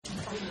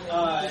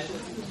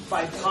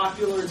by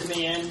popular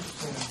demand,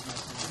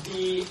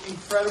 the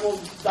incredible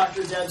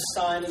Dr. Deb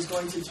Stein is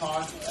going to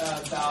talk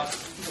about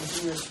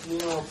continuous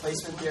renal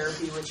replacement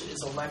therapy, which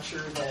is a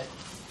lecture that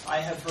I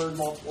have heard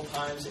multiple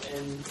times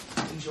and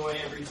enjoy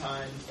every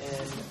time,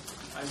 and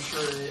I'm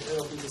sure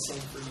it'll be the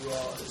same for you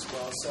all as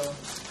well. So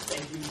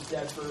thank you,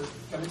 Deb, for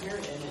coming here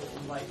and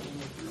enlightening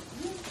me.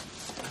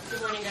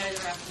 Good morning,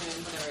 guys, or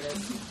afternoon, whatever it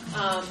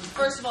is.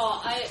 First of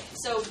all,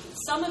 so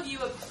some of you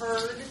have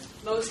heard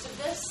most of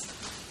this.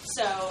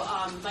 So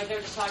Mike and I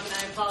were just talking.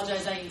 I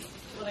apologize.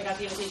 When I got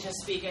the invitation to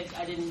speak,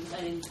 I didn't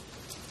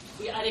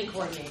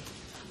coordinate.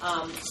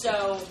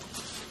 So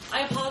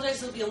I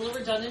apologize. It'll be a little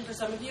redundant for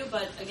some of you,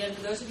 but again,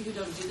 for those of you who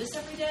don't do this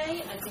every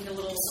day, I think a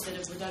little bit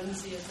of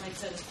redundancy, as Mike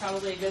said, is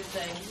probably a good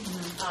thing.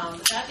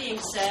 That being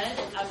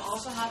said, I'm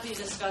also happy to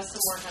discuss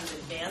some more kind of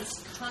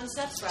advanced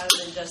concepts rather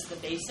than just the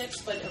basics.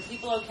 But are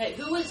people okay?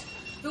 Who is?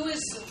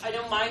 I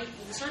don't mind.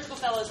 The surgical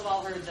fellows have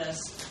all heard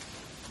this.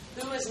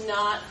 Who has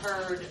not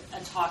heard a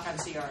talk on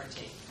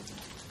CRT?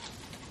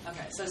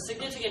 Okay, so a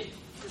significant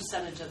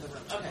percentage of the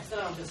room. Okay, so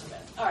I don't feel so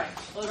bad. All right,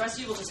 well, the rest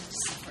of you will just have to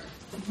suffer.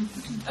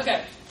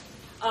 Okay.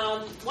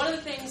 One of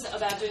the things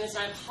about doing this,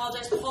 and I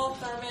apologize to Paul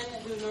Thurman,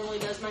 who normally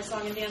does my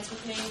song and dance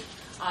with me.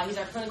 He's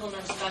our clinical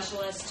nurse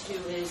specialist, who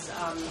is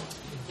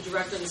the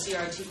director of the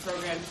CRT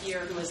program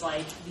here, who is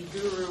like the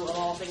guru of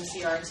all things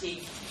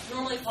CRT.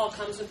 Normally, Paul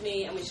comes with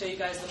me, and we show you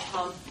guys the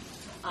pump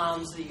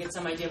so that you get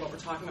some idea of what we're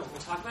talking about when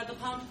we talk about the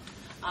pump.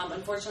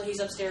 Unfortunately, he's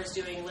upstairs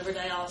doing liver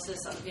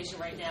dialysis on a patient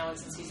right now, and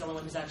since he's the only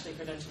one who's actually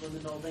credentialed in the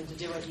building to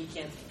do it, he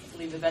can't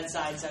leave the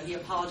bedside, so he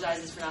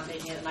apologizes for not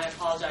making it, and I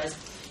apologize.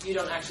 You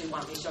don't actually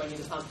want me showing you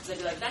the pump, because I'd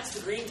be like, that's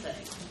the green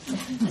thing,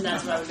 and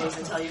that's what I would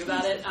basically tell you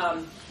about it.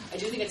 I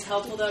do think it's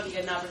helpful, though, if you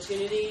get an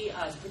opportunity,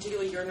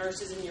 particularly your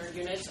nurses in your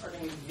units are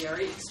going to be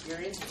very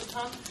experienced with the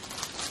pump.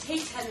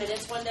 Take 10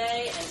 minutes one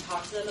day and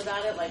talk to them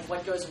about it, like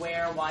what goes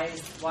where, why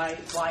is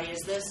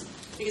this?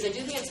 Because I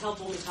do think it's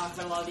helpful when we talk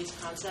about a lot of these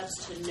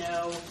concepts to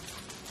know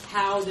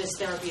how this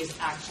therapy is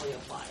actually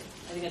applied.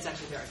 I think that's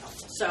actually very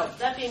helpful. So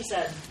that being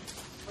said,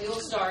 we will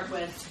start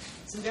with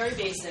some very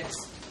basics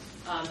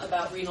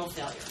about renal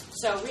failure.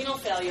 So renal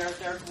failure,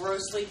 there are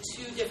grossly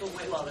two different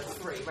ways, well, there are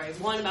three, right?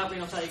 One about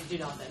renal failure, you can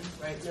do nothing,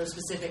 right? No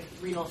specific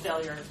renal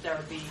failure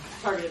therapy,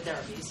 targeted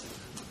therapies,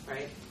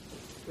 right?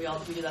 We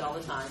do that all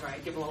the time,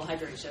 right? Give them a little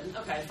hydration.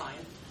 Okay,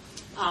 fine.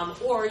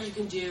 Or you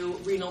can do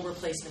renal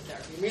replacement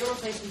therapy. Renal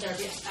replacement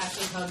therapy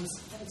actually comes,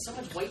 I have so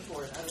much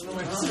whiteboard, I don't know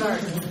where to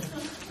start.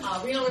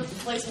 Renal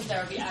replacement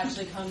therapy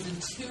actually comes in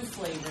two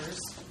flavors.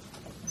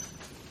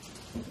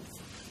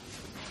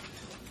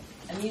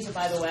 And these are,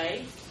 by the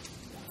way,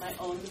 my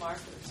own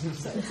markers.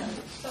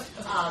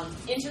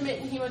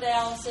 Intermittent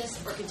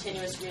hemodialysis or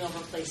continuous renal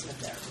replacement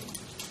therapy.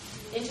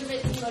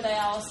 Intermittent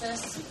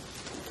hemodialysis,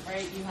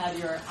 right? You have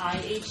your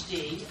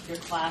IHD, your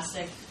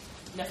classic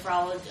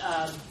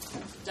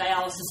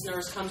dialysis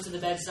nurse comes to the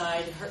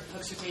bedside,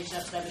 hooks your patient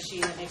up to that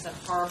machine that makes that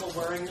horrible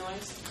whirring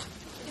noise.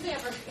 Did you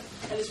ever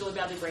had this really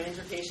badly brain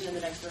injured patient in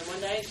the next room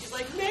one day? She's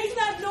like, make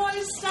that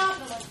noise stop!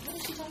 And I'm like, what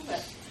is she talking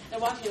about?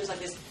 And walking, it was like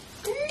this,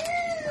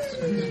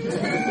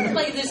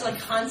 like this, like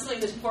constantly,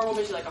 this poor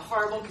woman, she's like a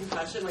horrible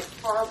concussion, like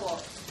horrible.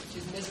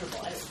 She's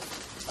miserable.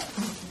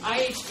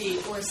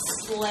 IHD, or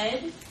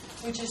SLED,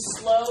 which is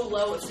slow,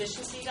 low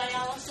efficiency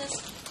dialysis.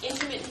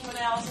 Intermittent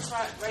hemodialysis,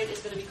 right, is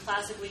going to be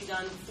classically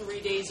done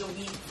 3 days a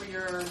week for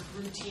your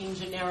routine,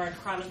 generic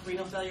chronic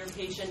renal failure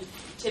patient,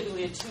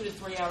 typically a 2 to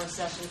 3 hour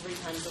session 3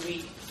 times a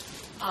week.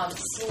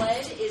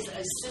 SLED is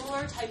a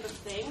similar type of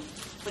thing,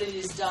 but it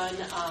is done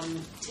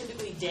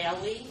typically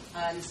daily,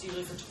 and it's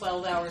usually for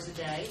 12 hours a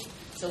day,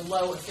 so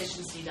low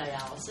efficiency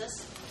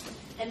dialysis.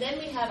 And then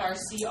we have our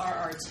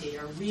CRRT,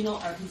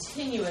 our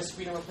continuous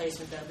renal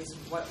replacement therapy, is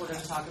what we're going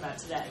to talk about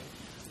today.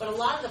 But a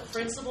lot of the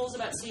principles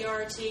about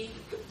CRRT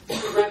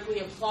directly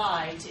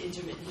apply to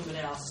intermittent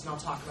hemodialysis, and I'll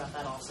talk about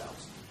that also.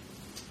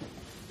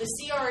 The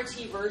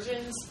CRRT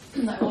versions,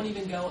 I won't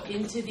even go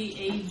into the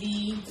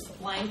AV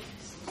blank,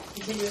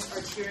 continuous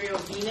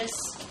arteriovenous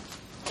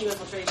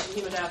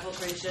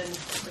hemodiafiltration,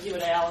 or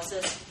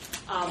hemodialysis.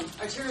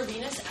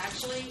 Arteriovenous,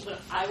 actually, when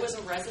I was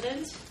a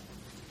resident,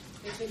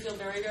 makes me feel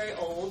very, very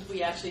old.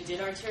 We actually did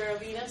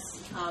arteriovenous.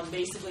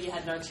 Basically, you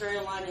had an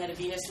arterial line, you had a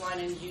venous line,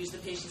 and you used the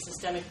patient's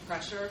systemic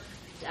pressure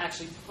to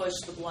actually push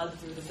the blood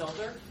through the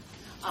filter.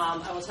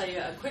 I will tell you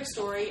a quick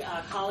story.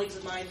 Colleagues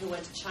of mine who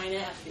went to China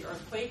after the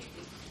earthquake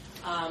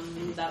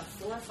about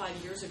 4 or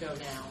 5 years ago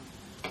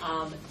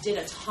now did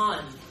a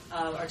ton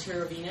of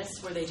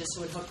arteriovenous, where they just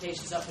would hook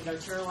patients up with an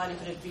arterial line and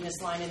put a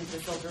venous line into the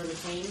filter in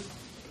between,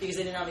 because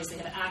they didn't obviously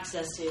have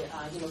access to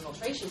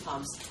hemofiltration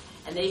pumps.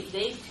 And they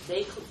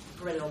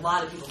prevented a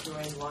lot of people from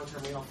going into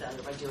long-term renal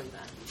failure by doing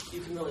that.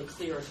 You can really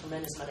clear a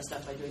tremendous amount of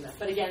stuff by doing that.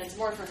 But again, it's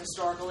more for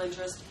historical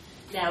interest.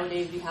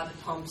 Nowadays, we have the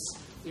pumps.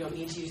 We don't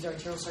need to use the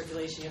arterial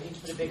circulation. You don't need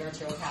to put a big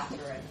arterial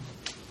catheter in.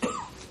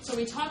 So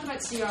when we talk about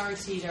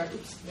CRRT, there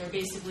are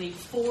basically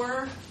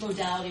 4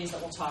 modalities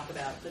that we'll talk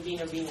about, the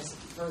veno-venous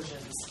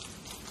versions.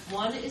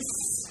 One is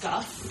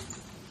SCUF.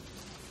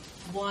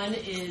 One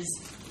is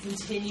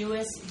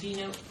continuous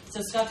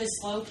So SCUF is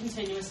slow,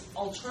 continuous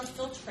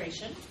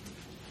ultrafiltration.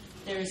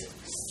 There's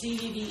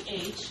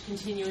CVVH,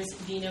 continuous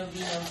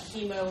veno-veno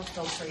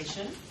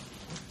hemofiltration.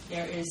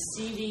 There is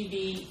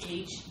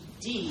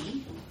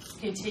CVVHD,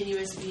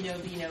 continuous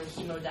veno-veno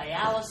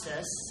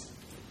hemodialysis.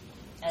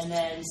 And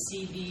then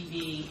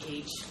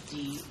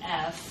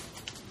CVVHDF,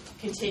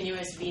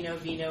 continuous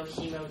veno-veno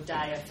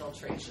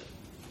hemodiafiltration.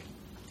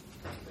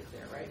 Right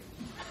there, right?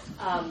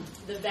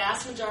 The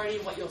vast majority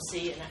of what you'll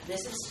see in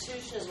this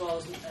institution, as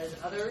well as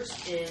others,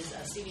 is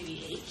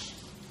CVVH,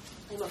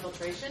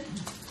 hemofiltration.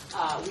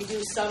 We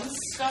do some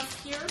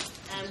stuff here,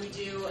 and we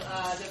do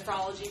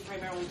nephrology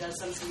primarily does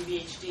some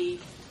CVVHD.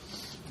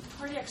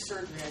 Cardiac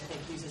surgery, I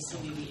think, uses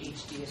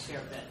CVVHD a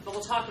fair bit, but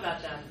we'll talk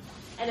about them.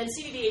 And then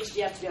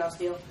CVVHDF, to be honest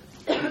with you,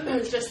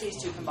 it's just these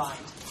two combined.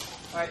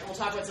 All right, and we'll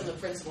talk about some of the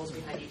principles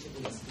behind each of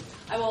these.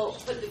 I will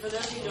put, for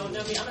those of you who don't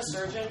know me, I'm a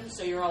surgeon,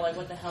 so you're all like,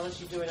 what the hell is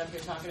she doing up here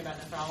talking about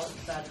nephrology,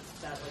 about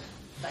like,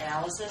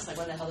 dialysis? Like,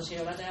 what the hell does she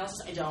know about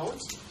dialysis? I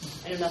don't.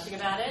 I know nothing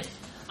about it.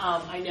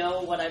 I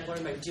know what I've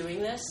learned by doing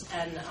this,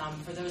 and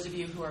for those of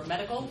you who are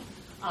medical,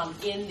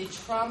 in the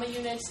trauma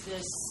units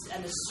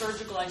and the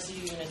surgical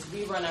ICU units,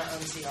 we run our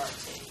own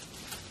CRT.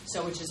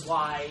 So, which is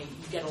why you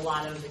get a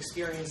lot of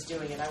experience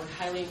doing it. I would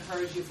highly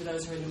encourage you, for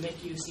those who are in the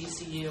MICU,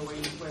 CCU,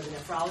 where the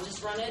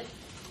nephrologists run it,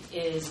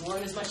 is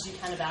learn as much as you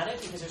can about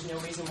it, because there's no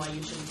reason why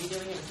you shouldn't be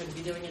doing it or couldn't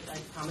be doing it. I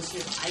promise you,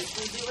 if I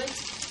can do it,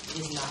 it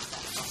is not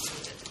that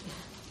complicated.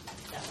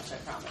 That much I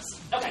promise.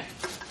 Okay.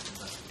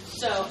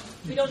 So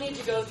we don't need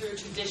to go through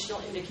traditional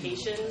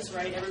indications,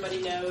 right?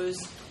 Everybody knows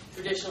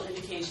traditional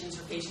indications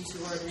for patients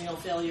who are in renal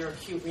failure,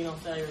 acute renal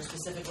failure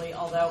specifically,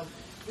 although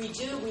we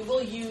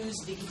will use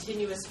the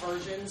continuous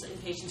versions in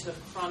patients who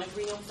have chronic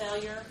renal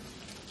failure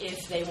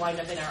if they wind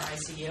up in our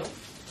ICU,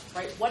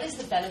 right? What is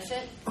the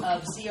benefit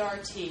of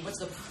CRT? What's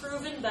the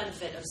proven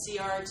benefit of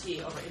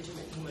CRT over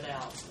intermittent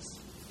hemodialysis?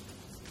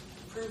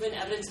 Proven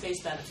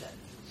evidence-based benefit.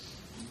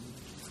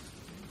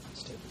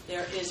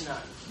 There is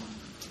none,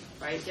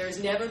 right? There has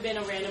never been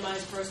a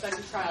randomized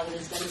prospective trial that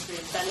has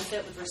demonstrated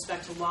benefit with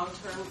respect to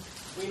long-term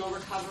renal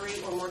recovery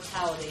or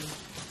mortality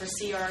for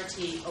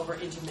CRT over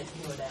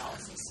intermittent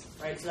hemodialysis.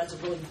 Right? So that's a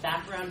really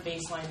background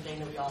baseline thing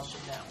that we all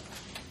should know.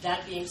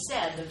 That being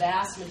said, the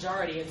vast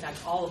majority, in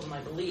fact all of them I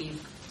believe,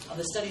 of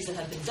the studies that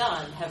have been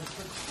done have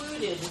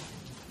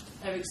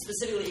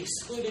specifically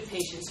excluded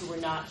patients who were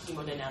not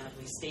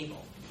hemodynamically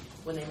stable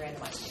when they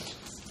randomized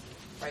patients.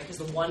 Right? Because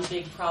the one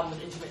big problem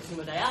with intermittent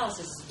hemodialysis,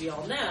 as we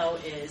all know,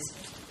 is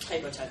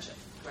hypotension,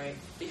 right?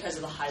 Because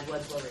of the high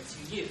blood flow rates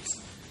you use.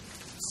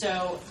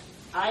 So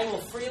I will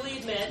freely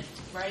admit,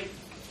 right,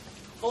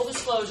 full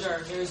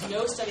disclosure, there is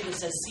no study that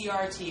says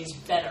CRT is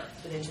better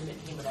than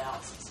intermittent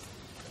hemodialysis.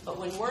 But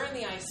when we're in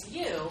the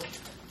ICU,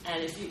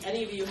 and if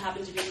any of you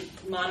happen to be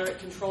moderate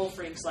control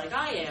freaks like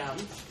I am,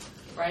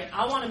 right,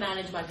 I want to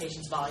manage my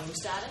patient's volume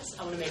status.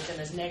 I want to make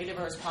them as negative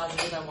or as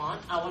positive as I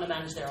want. I want to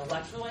manage their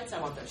electrolytes. I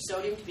want their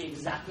sodium to be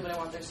exactly what I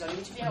want their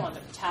sodium to be. I want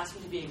their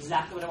potassium to be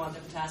exactly what I want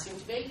their potassium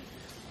to be.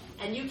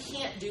 And you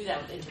can't do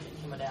that with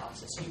intermittent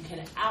hemodialysis. You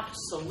can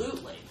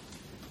absolutely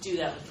do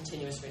that with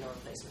continuous renal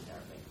replacement therapy.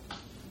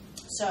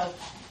 So,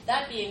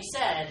 that being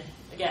said,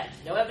 again,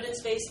 no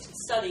evidence-based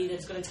study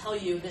that's going to tell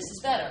you this is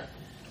better.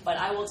 But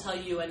I will tell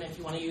you, and if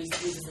you want to use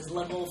this as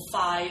level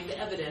 5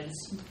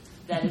 evidence,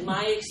 that in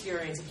my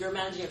experience, if you're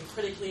managing a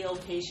critically ill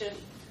patient,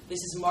 this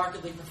is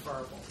markedly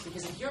preferable.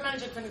 Because if you're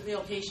managing a critically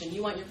ill patient,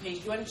 you want to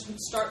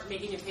start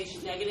making your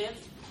patient negative.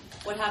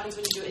 What happens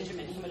when you do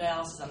intermittent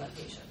hemodialysis on that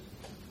patient?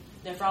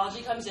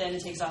 Nephrology comes in and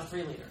takes off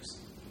 3 liters,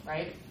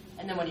 right?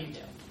 And then what do?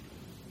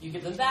 You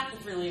give them back the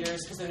 3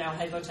 liters because they're now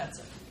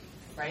hypotensive.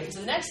 Right? So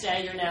the next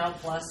day, you're now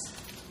plus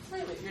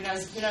 3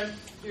 liters.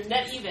 You're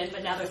net even,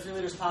 but now they're 3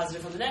 liters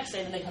positive from the next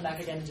day, and then they come back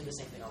again and do the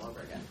same thing all over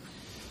again.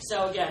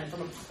 So again,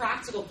 from a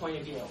practical point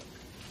of view,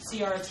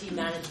 CRT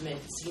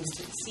management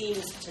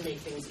seems to make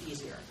things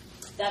easier.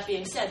 That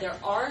being said, there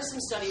are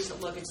some studies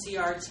that look at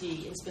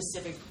CRT in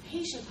specific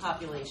patient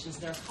populations.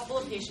 There are a couple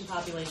of patient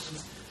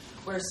populations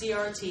where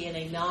CRT in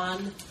a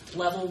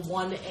non-level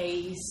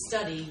 1A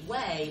study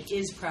way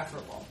is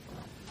preferable.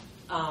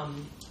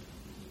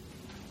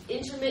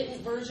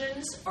 Intermittent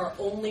versions are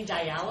only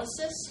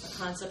dialysis, a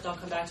concept I'll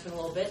come back to in a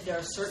little bit. There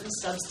are certain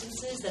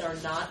substances that are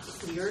not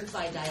cleared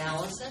by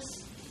dialysis.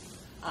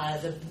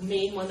 The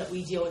main one that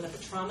we deal with at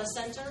the trauma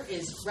center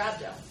is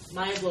rhabdo.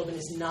 Myoglobin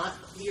is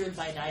not cleared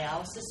by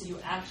dialysis, so you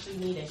actually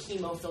need a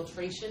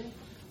hemofiltration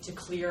to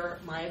clear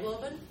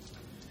myoglobin.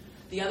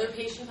 The other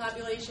patient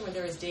population where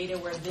there is data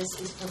where this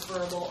is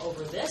preferable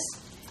over this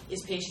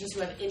is patients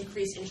who have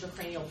increased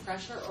intracranial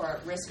pressure or are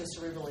at risk of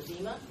cerebral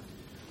edema.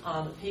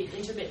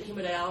 Intermittent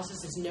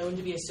hemodialysis is known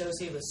to be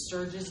associated with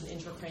surges in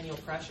intracranial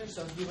pressure.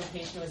 So if you have a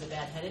patient who has a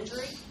bad head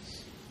injury,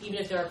 even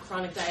if they're a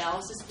chronic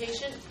dialysis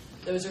patient,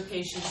 those are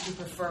patients who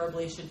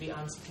preferably should be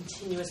on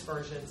continuous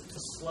versions. It's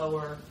a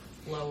slower,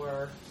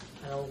 lower,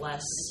 kind of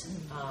much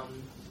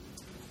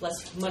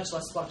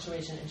less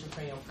fluctuation in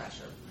intracranial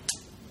pressure.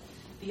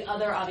 The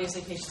other,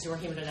 obviously, patients who are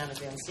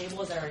hemodynamically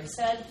unstable, as I already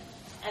said.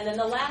 And then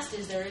the last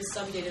is there is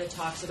some data that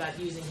talks about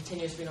using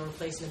continuous renal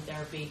replacement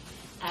therapy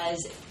as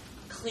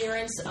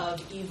clearance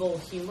of evil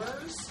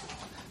humors.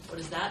 What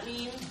does that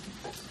mean?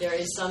 There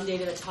is some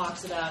data that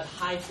talks about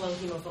high flux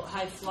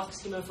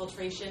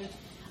hemofiltration,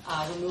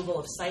 removal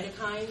of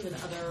cytokines and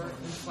other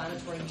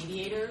inflammatory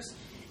mediators.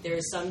 There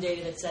is some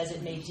data that says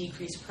it may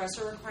decrease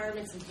pressure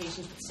requirements in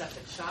patients with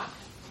septic shock.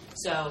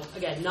 So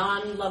again,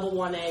 non-level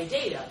 1A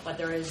data, but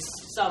there is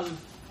some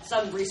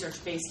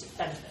research-based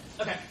benefit.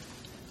 Okay,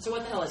 so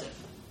what the hell is it?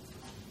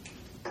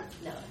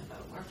 Now that I have my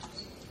own marker.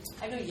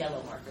 I have no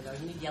yellow marker, though.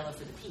 You need yellow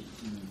for the P.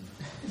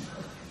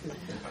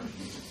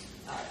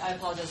 All right, I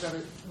apologize to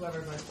whoever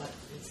wrote what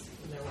is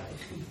in their way.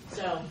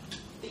 So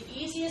the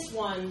easiest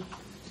one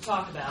to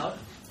talk about,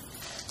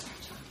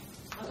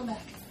 I'll come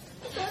back.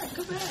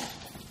 Come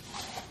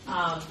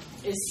back.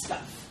 Is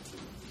scuff.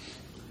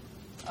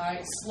 All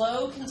right,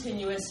 slow,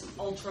 continuous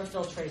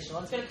ultrafiltration.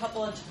 Let's get a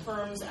couple of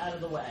terms out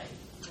of the way.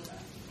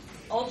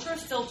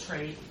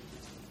 Ultrafiltrate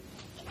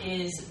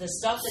is the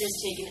stuff that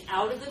is taken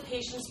out of the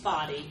patient's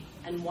body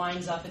and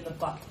winds up in the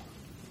bucket.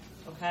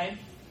 Okay?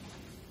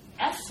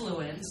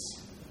 Effluence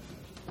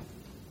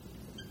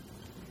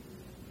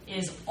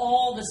is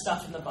all the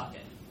stuff in the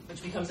bucket,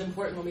 which becomes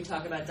important when we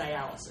talk about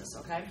dialysis.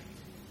 Okay?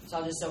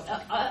 So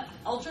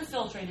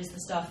ultrafiltrate is the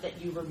stuff that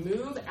you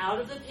remove out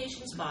of the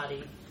patient's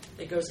body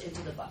that goes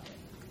into the bucket.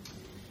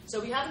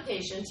 So we have a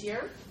patient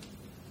here.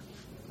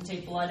 We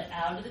take blood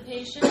out of the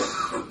patient.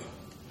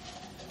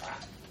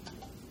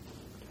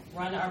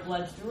 Run our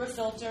blood through a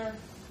filter.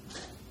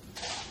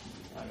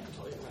 Oh, yeah, I'm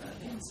totally run out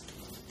of hands.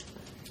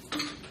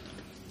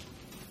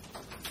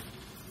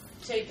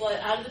 Take blood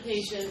out of the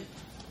patient.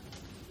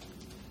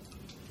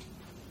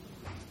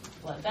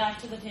 Blood back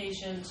to the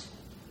patient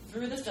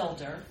through the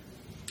filter.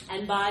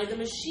 And by the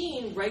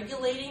machine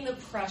regulating the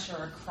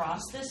pressure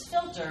across this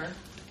filter,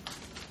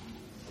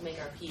 we'll make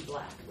our pee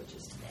black, which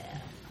is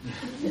bad.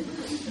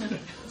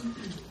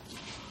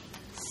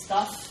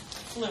 Stuff,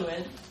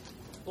 fluid,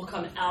 will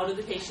come out of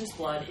the patient's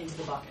blood into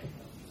the bucket.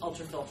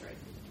 Ultrafiltrate.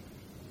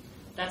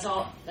 That's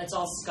all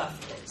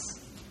scuff is.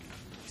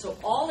 So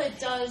all it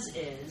does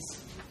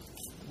is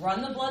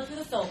run the blood through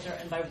the filter,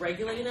 and by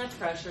regulating that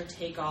pressure,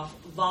 take off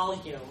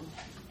volume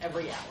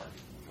every hour.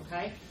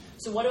 Okay?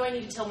 So what do I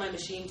need to tell my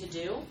machine to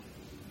do?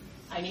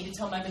 I need to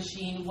tell my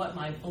machine what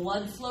my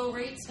blood flow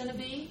rate is going to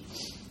be,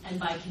 and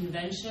by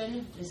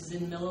convention, this is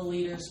in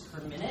milliliters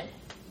per minute.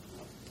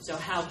 So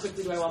how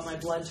quickly do I want my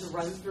blood to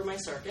run through my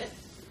circuit?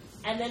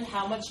 And then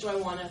how much do I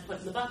want to put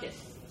in the bucket?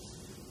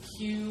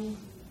 QUF,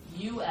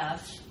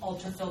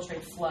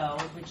 ultrafiltrate flow,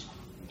 which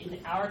in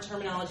our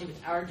terminology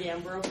with our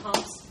Gambro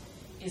pumps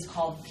is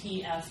called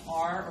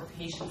PFR, or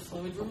patient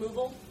fluid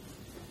removal,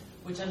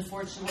 which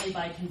unfortunately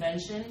by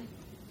convention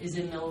is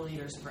in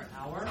milliliters per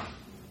hour.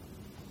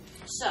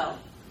 So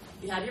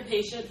you have your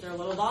patient, they're a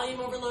little volume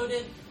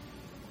overloaded,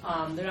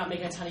 they're not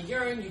making a ton of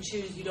urine,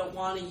 you don't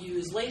want to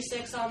use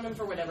Lasix on them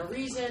for whatever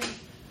reason.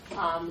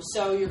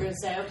 So you're going to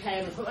say, okay, I'm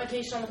going to put my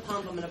patient on the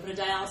pump, I'm going to put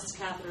a dialysis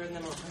catheter in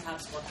them, or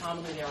perhaps more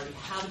commonly they already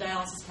have a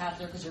dialysis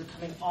catheter because you're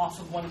coming off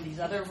of one of these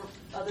other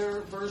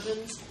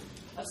versions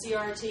of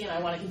CRT, and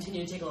I want to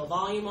continue to take a little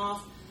volume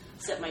off,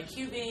 set my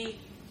QB,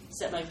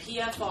 set my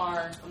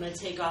PFR, I'm going to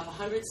take off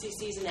 100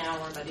 cc's an hour,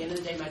 and by the end of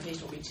the day my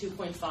patient will be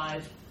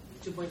 2.5,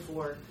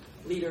 2.4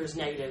 liters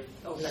negative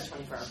over that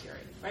 24-hour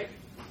period, right?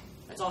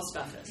 That's all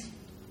scuff is.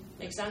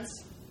 Make sense?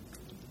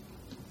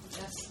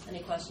 Yes? Any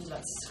questions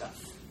about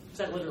scuff?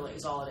 That literally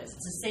is all it is.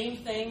 It's the same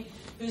thing.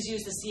 Who's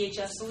used the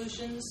CHF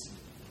solutions?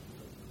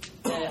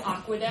 The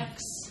Aquedux.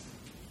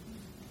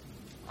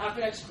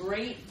 Aquedux,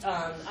 great.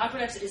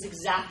 Aquedux is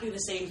exactly the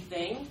same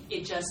thing.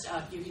 It just,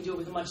 you can do it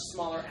with a much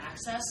smaller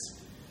access.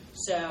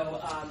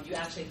 So you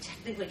actually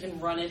technically can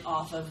run it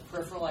off of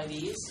peripheral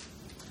IVs.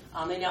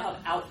 They now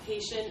have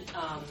outpatient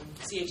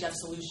CHF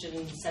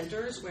solution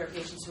centers where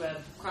patients who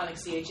have chronic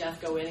CHF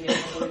go in and get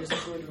 1 liters of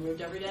fluid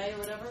removed every day or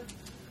whatever.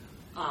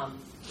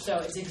 So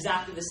it's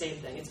exactly the same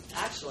thing. It's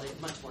actually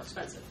much more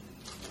expensive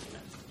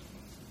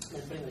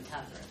than putting the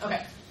catheter in.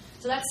 Okay,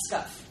 so that's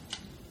scuff.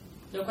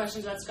 No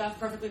questions about scuff?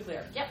 Perfectly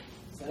clear. Yep.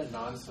 Is that a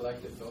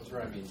non-selective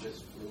filter? I mean,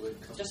 just fluid?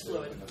 Just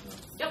fluid.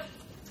 Yep.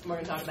 And we're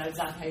going to talk about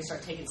exactly how you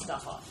start taking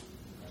stuff off.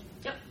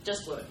 Yep,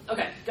 just fluid.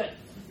 Okay, good.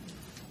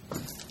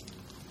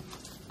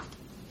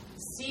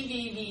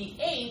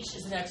 CVVH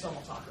is the next one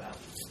we'll talk about.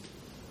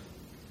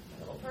 A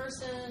little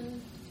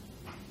person.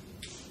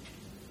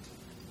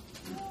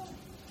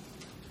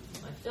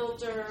 My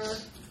filter,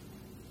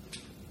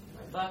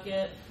 my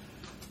bucket.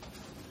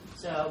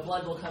 So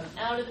blood will come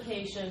out of the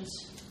patient,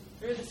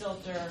 through the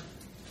filter,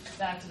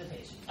 back to the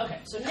patient. Okay,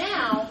 so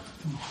now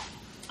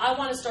I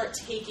want to start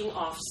taking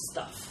off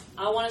stuff.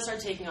 I want to start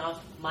taking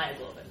off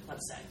myoglobin,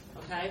 let's say,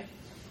 okay?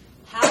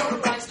 How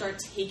do I start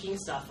taking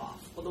stuff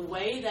off? Well, the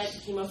way that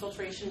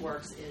hemofiltration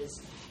works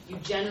is you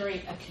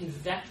generate a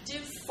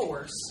convective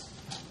force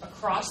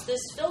across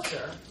this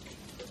filter,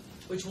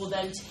 which will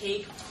then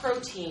take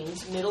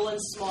proteins, middle and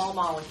small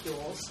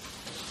molecules,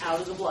 out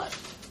of the blood.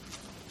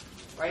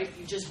 Right?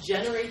 You just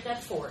generate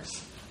that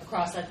force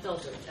across that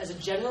filter. As a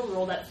general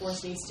rule, that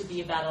force needs to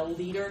be about 1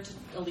 liter to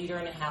 1.5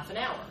 liters an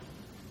hour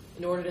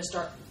in order to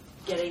start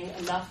getting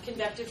enough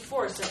convective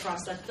force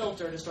across that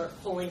filter to start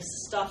pulling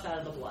stuff out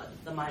of the blood,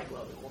 the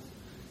myoglobin, we'll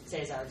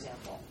say is our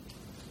example.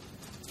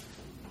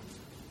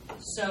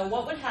 So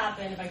what would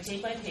happen if I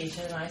take my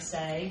patient and I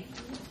say,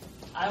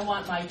 I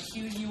want my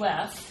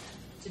QUF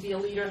to be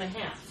 1.5 liters.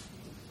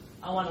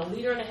 I want 1.5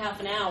 liters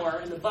an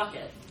hour in the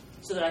bucket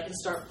so that I can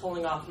start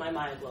pulling off my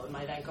myoglobin,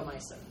 my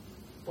vancomycin.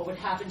 What would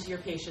happen to your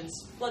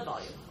patient's blood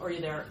volume or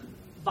their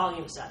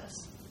volume status?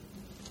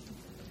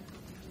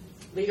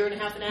 1.5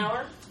 liters an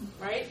hour,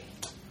 right?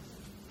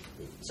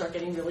 Start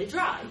getting really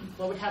dry.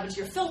 What would happen to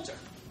your filter?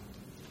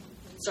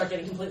 Start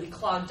getting completely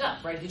clogged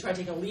up, right? If you try to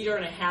take 1.5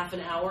 liters an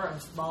hour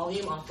of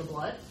volume off the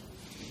blood.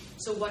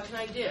 So what can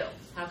I do?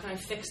 How can I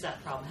fix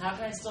that problem? How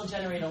can I still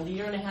generate 1.5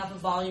 liters of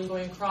volume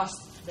going across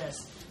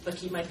this, but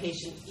keep my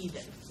patient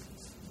even?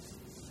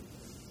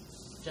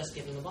 Just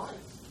give them the volume.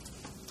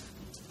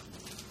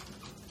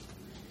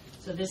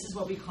 So this is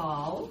what we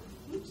call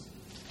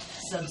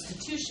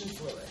substitution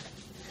fluid.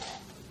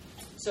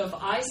 So if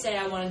I say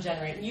I want to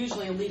generate,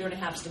 usually 1.5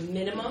 liters is the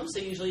minimum, so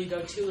usually you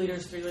go 2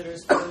 liters, 3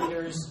 liters, 4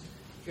 liters.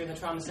 If you're in the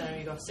trauma center,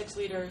 you go 6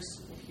 liters.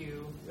 If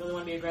you really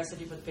want to be aggressive,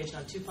 you put the patient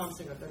on 2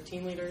 pumps and go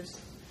 13 liters.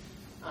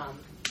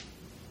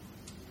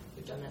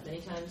 We've done that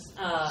many times.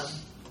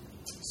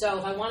 So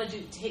if I want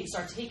to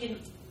start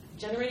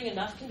generating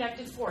enough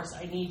convective force,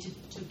 I need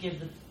to give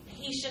the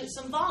patient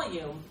some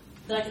volume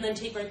that I can then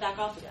take right back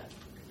off again.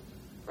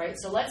 Right?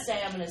 So let's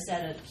say I'm going to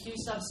set a Q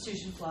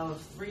substitution flow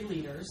of 3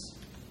 liters,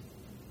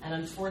 and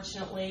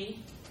unfortunately,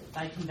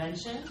 by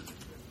convention,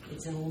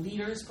 it's in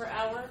liters per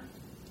hour.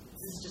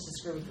 This is just to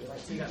screw with you, right?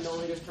 So you got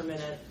milliliters per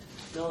minute,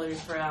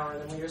 milliliters per hour,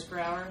 and then liters per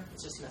hour.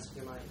 It's just to mess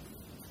with your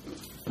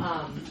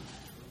mind.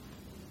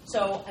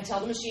 So I tell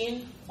the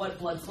machine what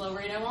blood flow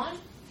rate I want,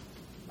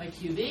 my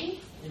QV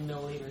in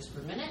milliliters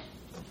per minute.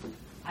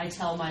 I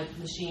tell my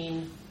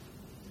machine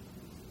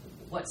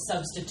what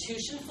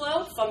substitution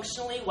flow,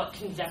 functionally, what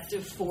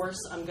convective force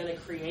I'm going to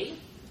create.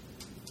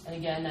 And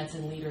again, that's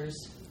in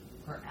liters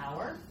per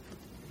hour.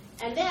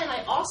 And then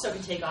I also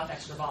can take off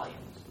extra volume,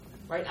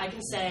 right? I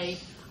can say,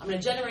 I'm going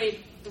to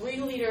generate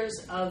 3 liters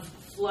of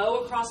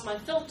flow across my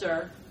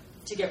filter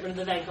to get rid of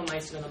the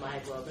vancomycin and the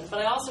myoglobin,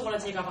 but I also want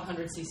to take off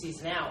 100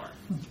 cc's an hour.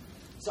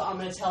 So I'm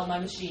going to tell my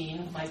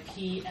machine, my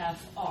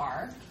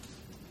PFR,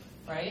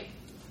 right?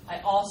 I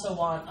also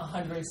want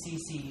 100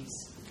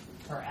 cc's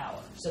per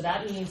hour. So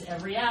that means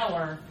every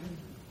hour,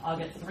 I'll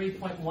get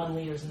 3.1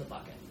 liters in the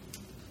bucket.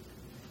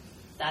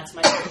 That's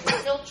my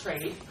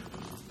filtrate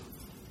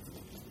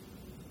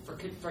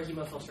for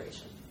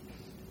hemofiltration.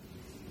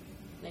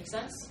 Make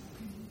sense?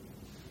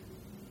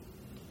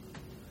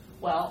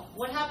 Well,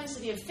 what happens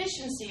to the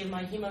efficiency of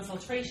my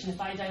hemofiltration if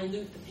I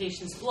dilute the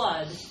patient's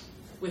blood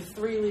with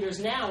 3 liters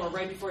an hour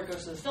right before it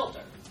goes to the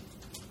filter?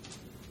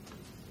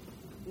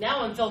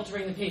 Now I'm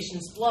filtering the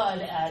patient's blood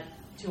at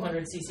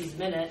 200 cc's a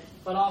minute,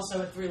 but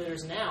also at 3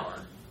 liters an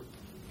hour.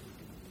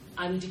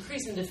 I'm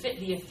decreasing the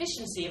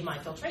efficiency of my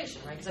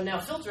filtration, right? Because I'm now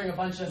filtering a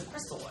bunch of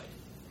crystalloid,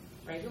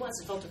 right? Who wants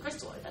to filter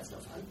crystalloid? That's no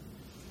fun.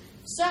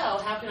 So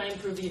how can I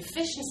improve the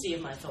efficiency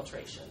of my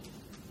filtration?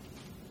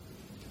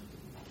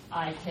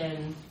 I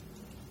can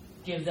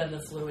give them the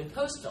fluid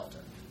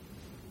post-filter.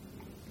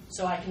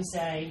 So I can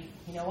say,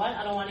 you know what?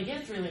 I don't want to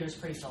give 3 liters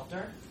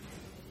pre-filter.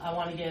 I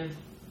want to give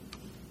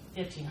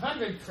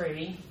 1,500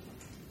 pre,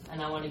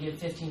 and I want to give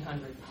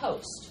 1,500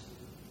 post.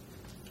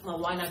 Well,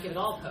 why not give it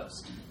all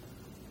post?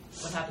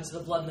 What happens to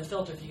the blood in the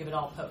filter if you give it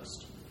all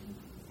post?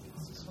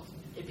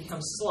 It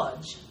becomes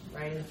sludge,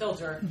 right, in the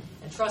filter.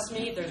 And trust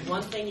me, if there's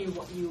one thing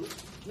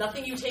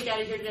nothing you take out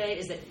of here today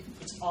is that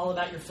it's all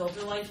about your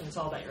filter life and it's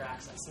all about your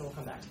access. And we'll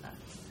come back to that.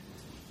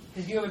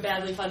 If you have a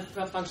badly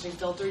functioning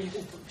filter, you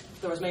can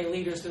throw as many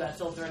liters through that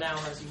filter an hour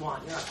as you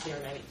want. You're not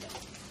clearing anything.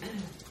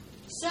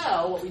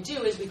 So what we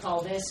do is we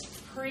call this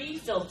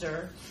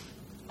pre-filter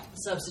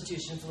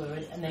substitution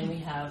fluid, and then we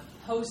have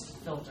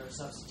post-filter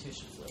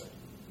substitution fluid.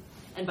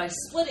 And by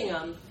splitting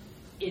them,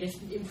 it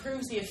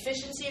improves the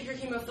efficiency of your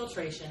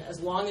hemofiltration as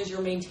long as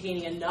you're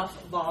maintaining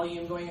enough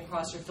volume going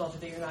across your filter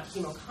that you're not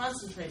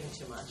hemoconcentrating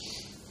too much.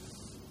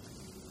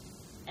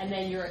 And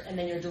then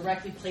you're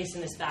directly placing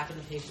this back in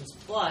the patient's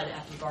blood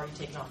after you've already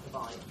taken off the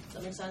volume. Does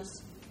that make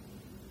sense?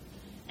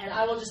 And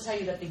I will just tell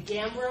you that the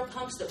Gambaro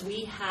pumps that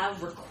we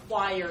have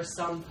require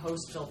some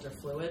post-filter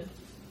fluid.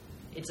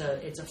 It's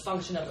a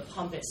function of the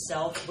pump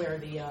itself, where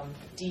the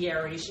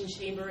deaeration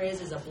chamber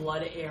is a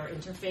blood-air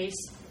interface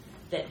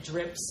that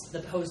drips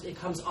it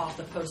comes off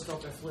the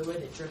post-filter fluid.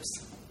 It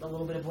drips a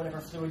little bit of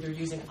whatever fluid you're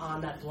using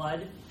on that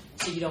blood,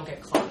 so you don't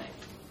get clotting.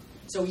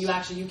 So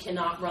you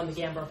cannot run the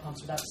Gambaro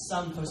pumps without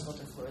some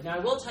post-filter fluid. Now I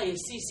will tell you,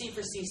 CC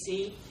for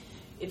CC,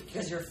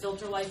 because your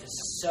filter life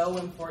is so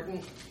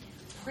important,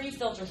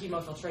 pre-filter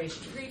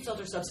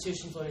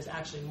substitution fluid is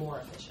actually more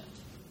efficient,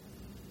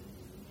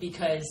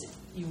 because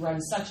you run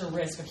such a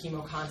risk of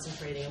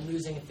hemoconcentrating and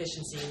losing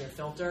efficiency in your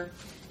filter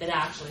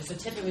so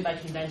typically by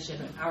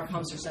convention, our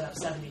pumps are set up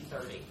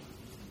 70-30.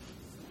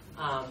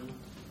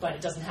 but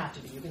it doesn't have to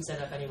be. You can set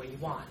it up any way you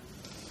want.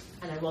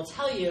 And I will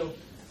tell you,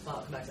 well,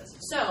 I'll come back to this.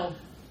 So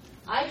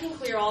I can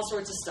clear all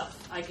sorts of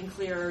stuff. I can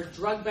clear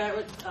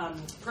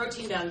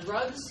protein-bound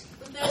drugs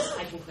with this.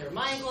 I can clear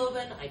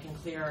myoglobin. I can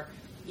clear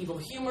evil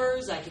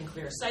humors. I can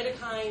clear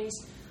cytokines.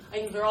 I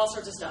can clear all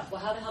sorts of stuff.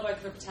 Well, how the hell do I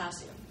clear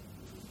potassium?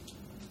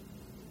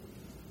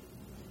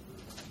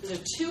 There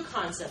are two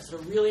concepts that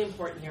are really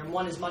important here, and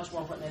one is much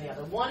more important than the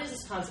other. One is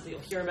this concept that you'll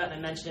hear about, and I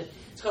mentioned it.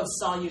 It's called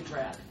solute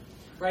drag,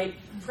 right?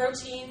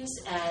 Proteins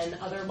and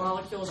other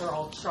molecules are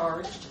all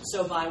charged.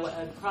 So by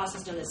a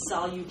process known as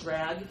solute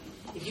drag,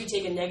 if you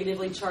take a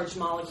negatively charged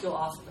molecule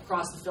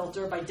across the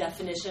filter, by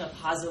definition, a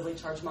positively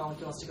charged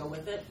molecule has to go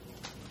with it.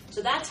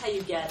 So that's how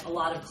you get a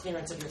lot of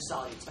clearance of your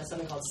solutes, by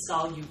something called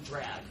solute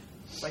drag,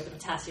 right? The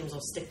potassiums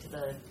will stick to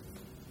the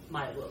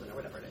myoglobin or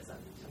whatever it is.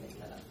 I'm making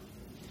that up.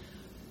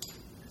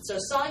 So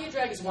solute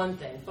drag is one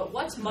thing, but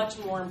what's much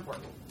more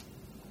important?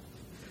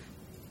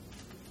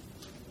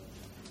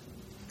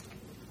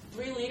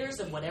 3 liters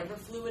of whatever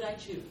fluid I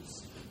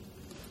choose.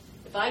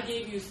 If I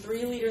gave you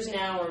 3 liters an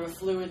hour of a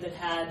fluid that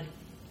had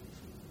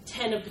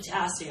 10 of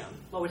potassium,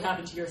 what would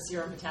happen to your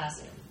serum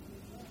potassium?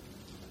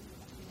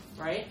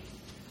 Right?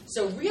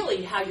 So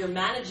really how you're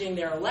managing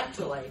their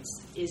electrolytes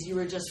is you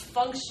are just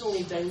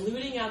functionally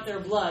diluting out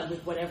their blood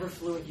with whatever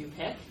fluid you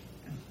pick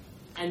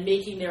and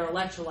making their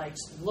electrolytes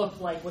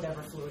look like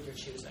whatever fluid you're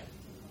choosing.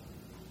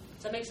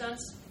 Does that make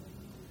sense?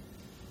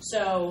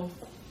 So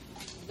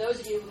those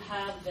of you who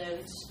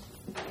haven't,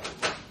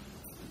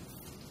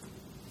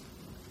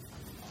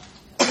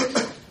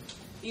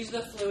 these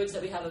are the fluids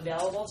that we have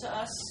available to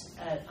us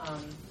at,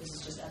 this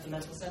is just at the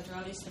medical center,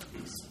 obviously.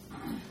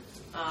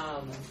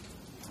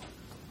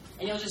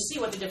 And you'll just see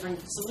what the different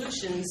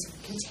solutions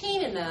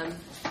contain in them.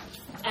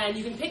 And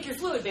you can pick your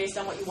fluid based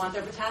on what you want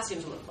their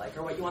potassium to look like,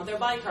 or what you want their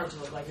bicarb to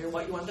look like, or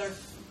what you want their,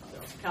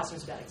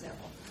 calcium's a bad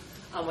example,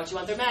 what you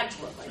want their mag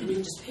to look like. And you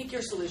can just pick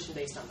your solution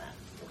based on that.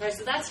 Okay,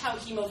 so that's how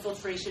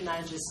hemofiltration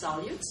manages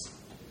solutes.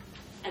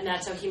 And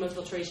that's how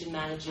hemofiltration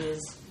manages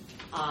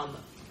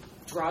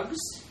drugs.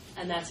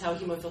 And that's how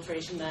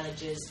hemofiltration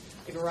manages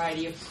a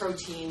variety of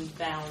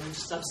protein-bound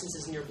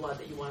substances in your blood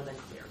that you want to then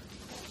clear.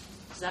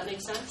 Does that make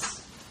sense?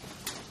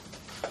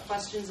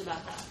 Questions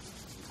about that?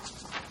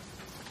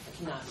 I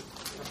cannot.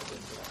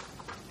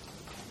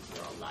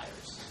 You're all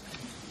liars.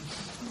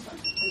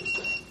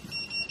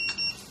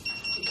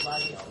 People lie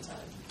to me all the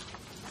time.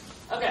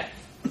 Okay,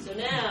 so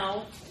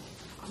now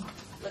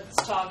let's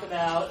talk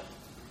about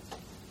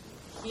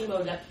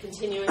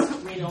continuous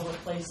renal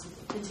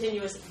replacement,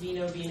 continuous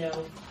veno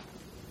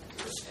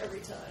every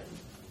time.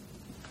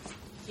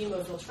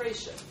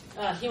 Hemofiltration,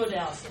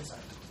 hemodialysis. I'm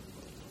sorry.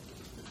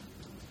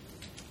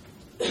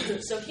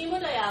 So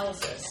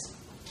hemodialysis,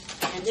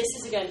 and this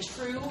is again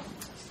true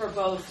for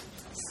both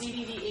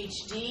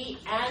CVVHD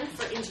and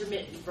for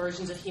intermittent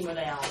versions of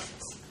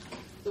hemodialysis.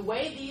 The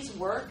way these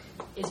work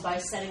is by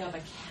setting up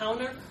a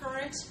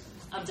countercurrent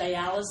of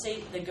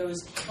dialysate that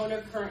goes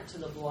countercurrent to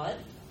the blood.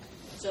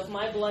 So if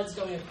my blood's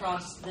going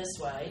across this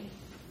way,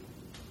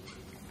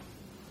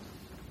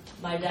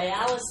 my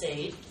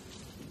dialysate,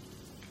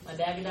 my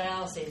bag of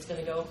dialysate is going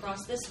to go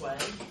across this way.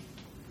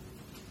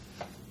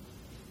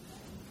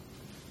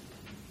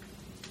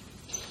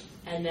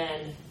 And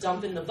then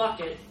dump in the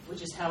bucket,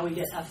 which is how we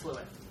get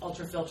effluent.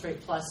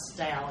 Ultrafiltrate plus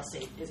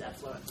dialysate is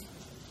effluent.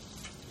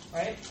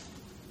 Right?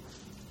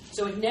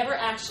 So it never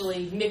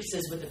actually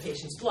mixes with the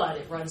patient's blood.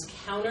 It runs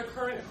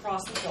countercurrent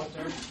across the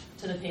filter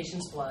to the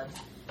patient's blood.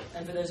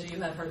 And for those of you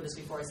who have heard of this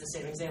before, it's the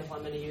same example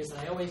I'm going to use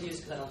that I always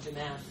use because I don't do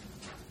math.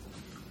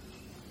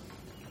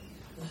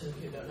 Those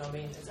of you who don't know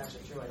me, it's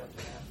actually true, I don't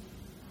do math.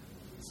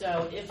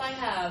 So if I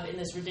have, in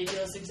this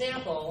ridiculous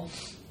example,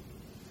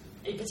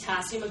 a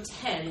potassium of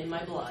 10 in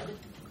my blood,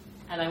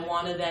 and I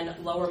want to then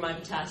lower my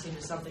potassium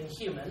to something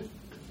human,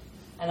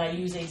 and I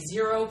use a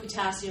 0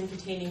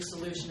 potassium-containing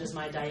solution as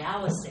my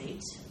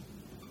dialysate.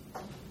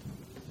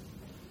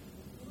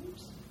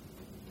 Oops,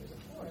 there's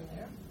a 4 in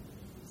there.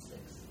 6,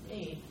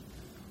 8.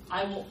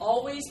 I will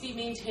always be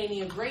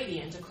maintaining a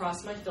gradient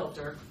across my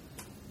filter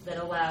that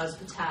allows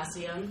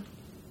potassium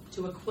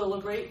to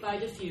equilibrate by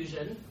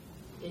diffusion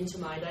into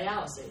my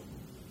dialysate.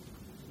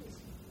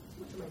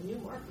 Which are my new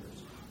markers?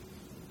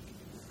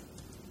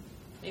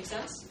 Make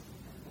sense?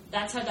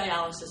 That's how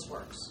dialysis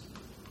works.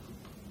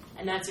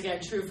 And that's,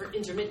 again, true for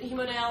intermittent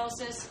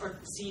hemodialysis or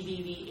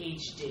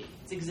CVVHD.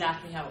 It's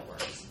exactly how it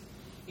works.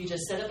 You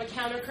just set up a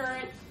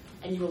countercurrent,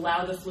 and you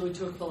allow the fluid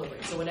to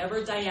equilibrate. So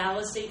whatever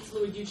dialysate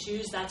fluid you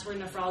choose, that's where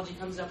nephrology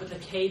comes up with a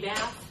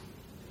K-bath,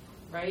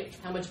 right?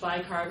 How much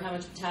bicarb, how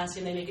much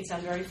potassium. They make it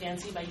sound very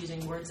fancy by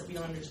using words that we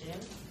don't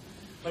understand.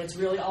 But it's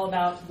really all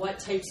about what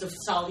types of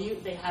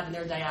solute they have in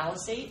their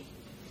dialysate,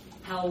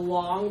 how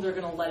long they're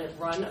going to let it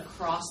run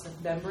across the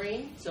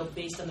membrane, so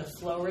based on the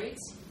flow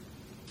rates.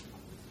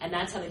 And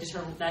that's how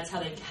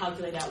they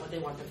calculate out what they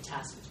want their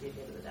potassium to be at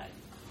the end of the day.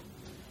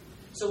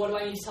 So what do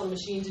I need to tell the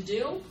machine to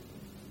do?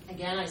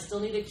 Again, I still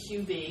need a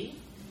QB.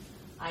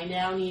 I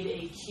now need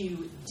a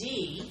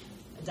QD,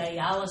 a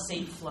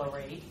dialysate flow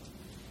rate.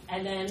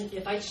 And then,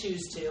 if I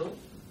choose to,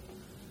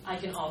 I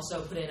can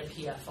also put in a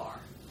PFR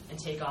and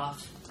take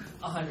off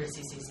 100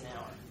 cc's an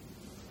hour.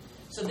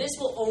 So this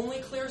will only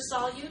clear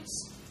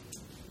solutes.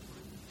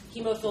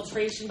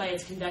 Hemofiltration by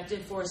its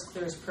convective force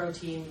clears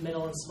protein,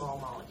 middle, and small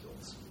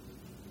molecules.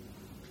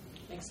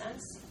 Make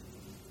sense?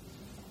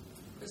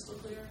 Crystal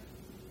clear?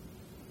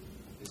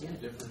 Is there a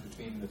difference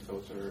between the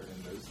filter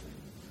and those things?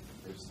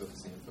 Or is it still the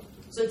same filter?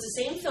 So it's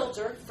the same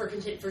filter for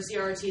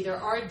CRT. There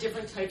are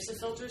different types of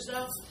filters,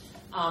 though.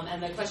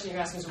 And the question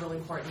you're asking is a really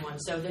important one.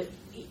 So the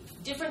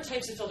different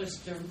types of filters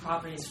have different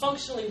properties.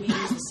 Functionally, we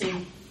use the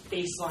same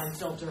baseline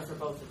filter for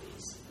both of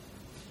these.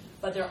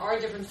 But there are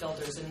different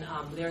filters, and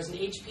there's an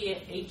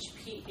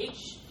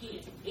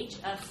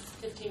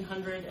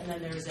HF1500, and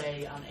then there's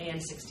a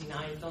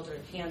AN69 filter, a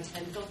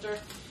PAN10 filter.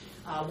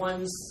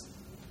 One's,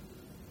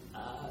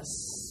 I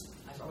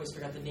always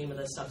forgot the name of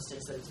the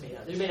substance that it's made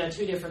of. They're made of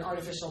two different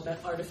artificial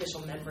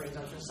membranes,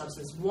 artificial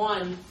substance.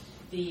 One,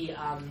 the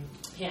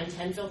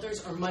PAN10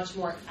 filters are much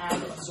more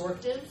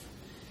adsorptive.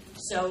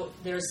 So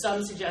there's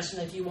some suggestion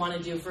that if you want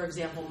to do, for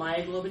example,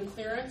 myoglobin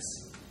clearance,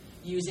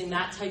 using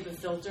that type of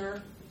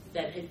filter,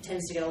 that it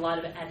tends to get a lot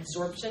of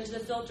adsorption to the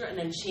filter, and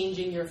then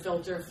changing your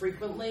filter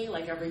frequently,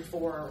 like every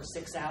 4 or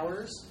 6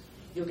 hours,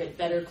 you'll get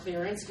better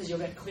clearance, because you'll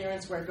get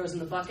clearance where it goes in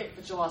the bucket,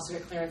 but you'll also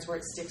get clearance where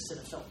it sticks to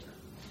the filter.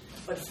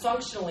 But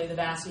functionally, the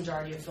vast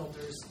majority of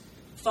filters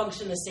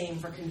function the same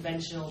for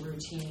conventional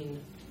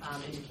routine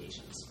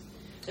indications.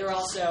 There are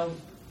also,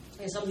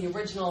 some of the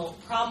original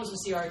problems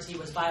with CRT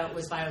was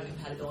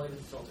biocompatibility with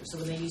the filter. So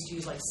when they used to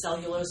use like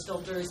cellulose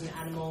filters and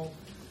animal,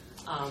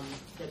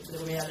 that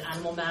were made out of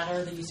animal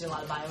matter, they used to get a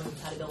lot of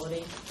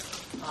biocompatibility.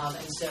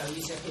 And so you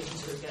used to have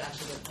patients who would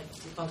actually get like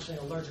functionally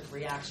allergic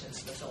reactions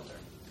to the filter.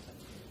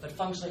 But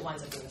functionally it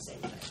winds up doing the same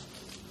thing.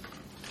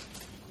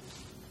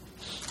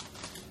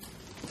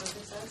 Does that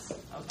make sense?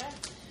 Okay.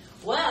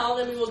 Well,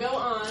 then we will go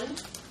on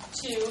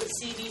to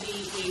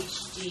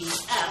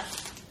CVD-HDF.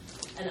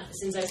 And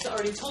since I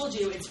already told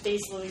you it's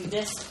basically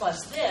this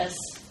plus this,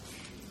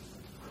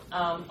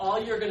 all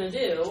you're going to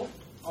do,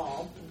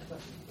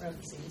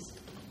 parentheses,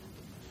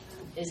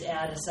 is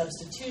add a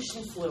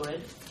substitution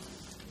fluid.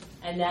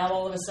 And now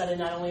all of a sudden,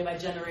 not only have I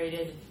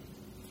generated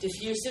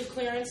diffusive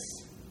clearance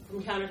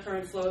from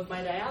countercurrent flow of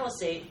my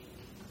dialysate,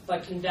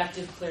 but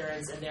convective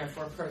clearance and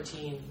therefore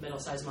protein,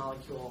 middle-sized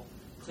molecule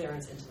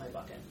clearance into my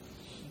bucket.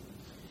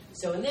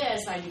 So in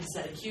this, I need to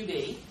set a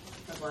QB,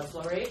 a blood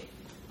flow rate.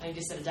 I need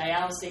to set a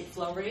dialysate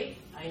flow rate.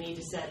 I need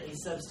to set a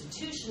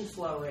substitution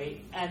flow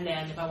rate. And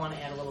then if I want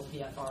to add a little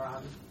PFR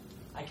on,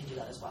 I can do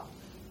that as well.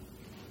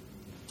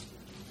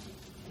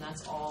 And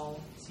that's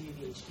all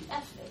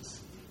CVD-HDF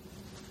is.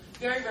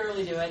 Very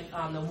rarely do it.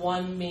 The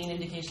one main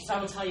indication, so I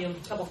will tell you a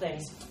couple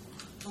things.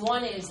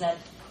 One is that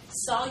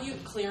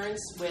solute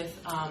clearance with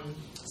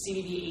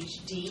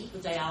CVD-HD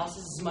with dialysis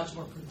is much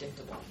more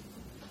predictable.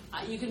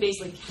 You can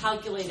basically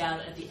calculate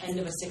out at the end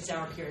of a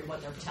 6-hour period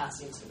what their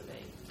potassium is going to be.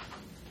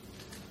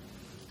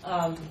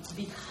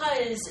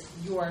 Because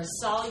your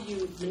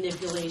solute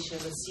manipulation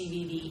with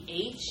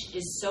CVD-H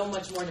is so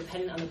much more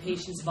dependent on the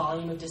patient's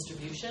volume of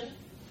distribution,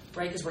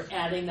 right? Because we're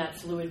adding that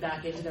fluid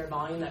back into their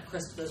volume,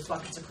 those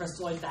buckets of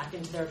crystalloid back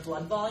into their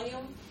blood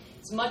volume.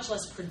 It's much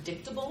less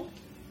predictable.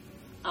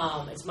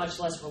 It's much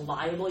less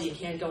reliable. You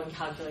can't go and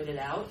calculate it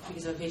out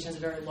because the patient has a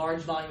very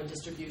large volume of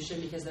distribution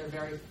because they're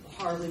very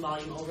horribly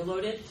volume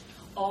overloaded.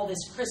 All this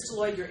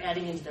crystalloid you're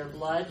adding into their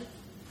blood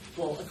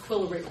will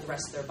equilibrate with the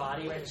rest of their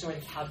body, right? There's no way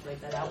to calculate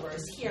that out.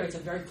 Whereas here, it's a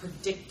very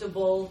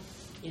predictable,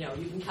 you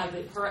can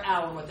calculate per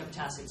hour what their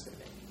potassium is going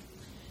to be.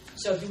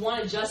 So if you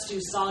want to just do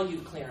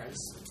solute clearance,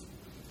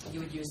 you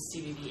would use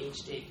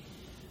CVD-HD.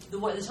 The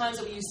times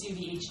that we use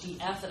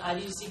CVD-HDF, that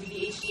I've used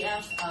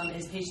CVD-HDF,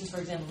 is patients, for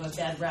example, who have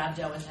bad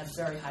rhabdo and have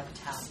very high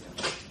potassium,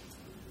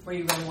 where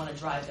you really want to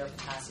drive their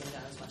potassium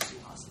down as much as you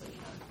possibly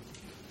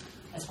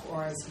can,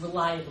 or as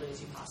reliably as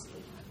you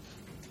possibly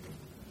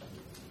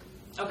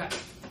can. Okay.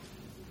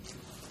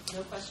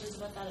 No questions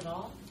about that at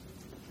all?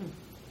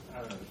 I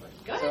don't know the question.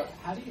 Go ahead. So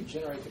how do you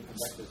generate the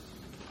convective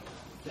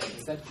thing?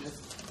 Is that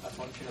just a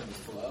function of the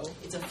flow?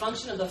 It's a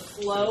function of the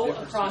flow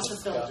across the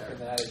filter. And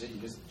that is that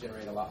you just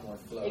generate a lot more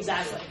flow.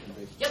 Exactly.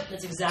 Yep,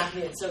 that's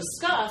exactly it. So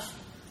scuff,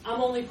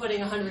 I'm only putting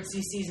 100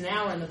 cc's an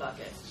hour in the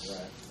bucket.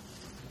 Right.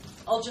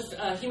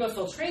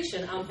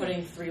 Hemofiltration, I'm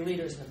putting 3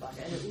 liters in the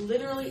bucket. And it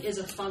literally is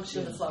a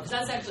function of the flow. Because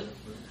that's actually,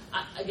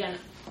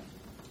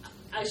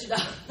 I should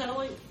not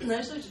only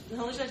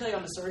should I tell you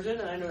I'm a surgeon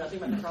and I know nothing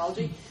about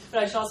nephrology,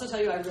 but I should also tell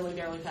you I really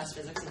barely passed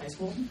physics in high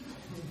school.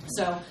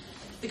 So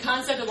the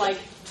concept of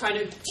trying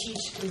to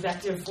teach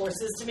convective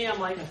forces to me, I'm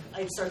like,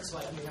 I start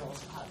sweating. I'm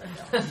almost hot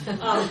right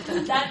now.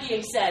 That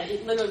being said,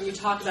 literally when you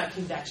talk about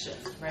convection,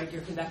 right,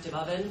 your convective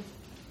oven,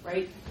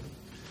 right,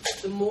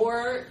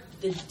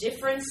 the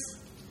difference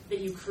that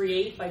you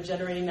create by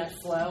generating that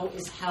flow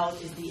is how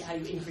you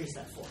increase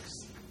that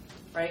force,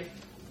 right?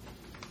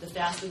 The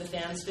faster the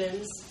fan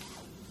spins,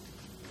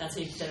 that's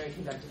how you generate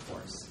convective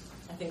force.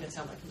 I think that's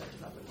how my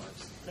convective oven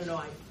works. I don't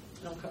know.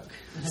 I don't cook.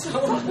 So,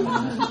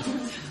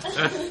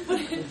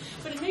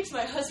 but it makes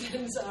my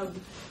husband's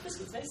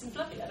biscuits nice and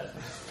fluffy. I don't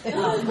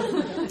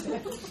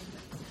know.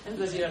 And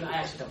those of you who don't know, I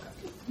actually don't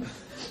cook.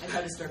 I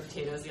tried to stir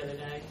potatoes the other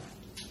day.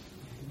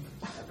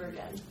 Never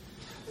again.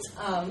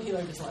 He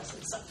learned his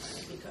lesson, so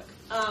he cook.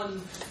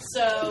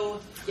 So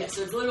it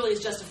literally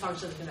is just a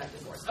function of the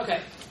convective force. Okay,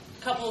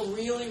 a couple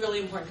really, really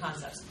important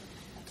concepts.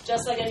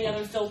 Just like any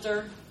other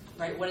filter,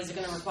 right? What is it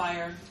going to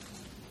require?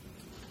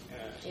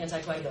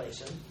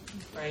 Anticoagulation,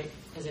 right?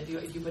 Because if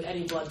you put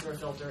any blood through a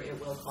filter, it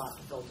will clot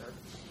the filter.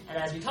 And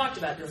as we talked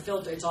about, your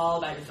filter, it's all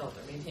about your filter,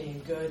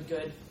 maintaining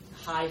good,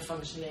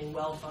 high-functioning,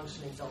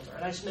 well-functioning filter.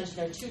 And I should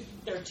mention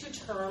there are two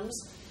terms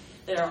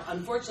that are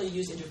unfortunately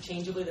used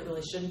interchangeably that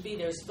really shouldn't be.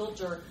 There's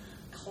filter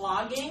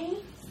clogging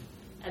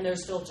and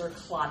there's filter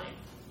clotting.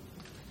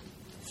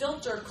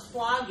 Filter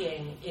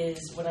clogging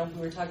is when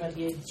we were talking about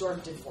the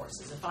adsorptive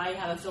forces. If I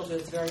have a filter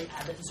that's very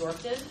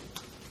adsorptive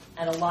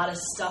and a lot of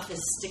stuff is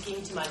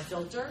sticking to my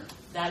filter,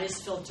 that is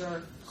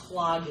filter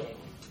clogging,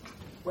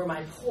 where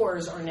my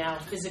pores are now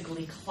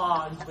physically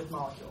clogged with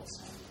molecules.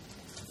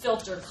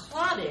 Filter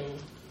clotting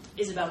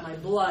is about my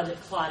blood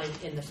clotting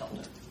in the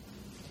filter.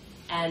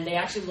 And they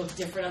actually look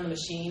different on the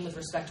machine with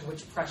respect to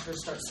which pressure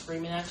starts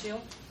screaming at you.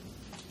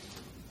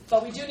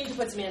 But we do need to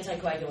put some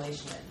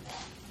anticoagulation in.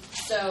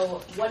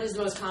 So what is the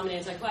most common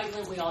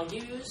anticoagulant we all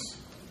use?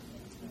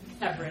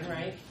 Heparin,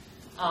 right?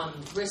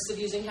 Risks of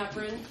using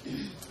heparin.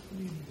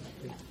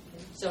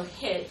 So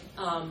HIT,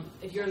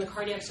 if you're in the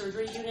cardiac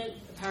surgery unit,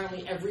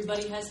 apparently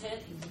everybody has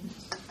HIT.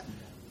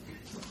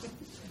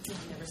 You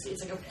never see,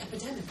 it's like an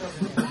epidemic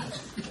over there.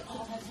 They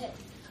all have HIT.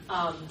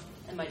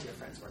 And my dear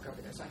friends work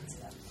over there, so I can see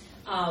that.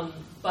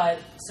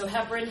 So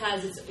heparin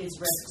has its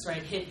risks,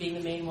 right? HIT being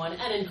the main one.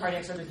 And in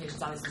cardiac surgery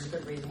patients, obviously, there's a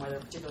good reason why they're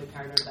particularly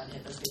paranoid about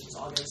HIT. Those patients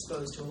all get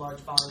exposed to a large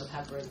volume of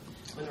heparin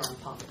when they're on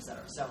pump, et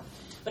cetera.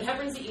 But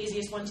heparin's the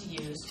easiest one to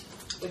use.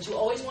 What you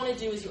always want to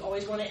do is you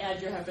always want to add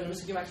your heparin. I'm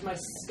just going to go back to my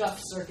scuff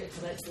circuit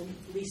because that's the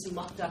least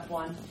mucked up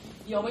one.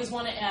 You always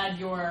want to add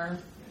your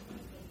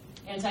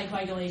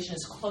anticoagulation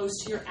as close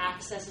to your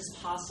access as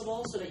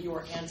possible so that you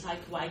are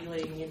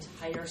anticoagulating the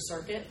entire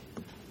circuit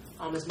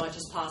as much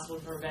as possible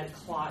to prevent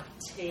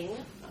clotting.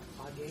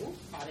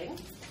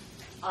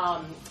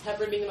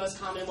 Heparin being the most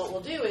common, what we'll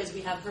do is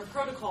we have per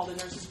protocol, the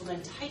nurses will then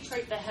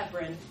titrate the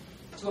heparin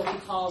to what we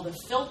call the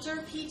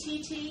filter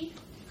PTT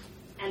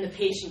and the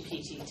patient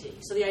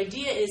PTT. So the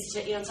idea is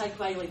to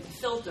anticoagulate the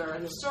filter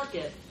and the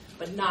circuit,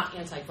 but not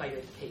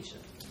anticoagulate the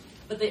patient.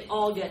 But they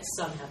all get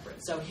some heparin.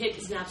 So HIT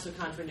is an absolute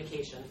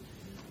contraindication.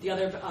 The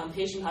other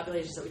patient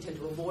populations that we tend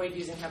to avoid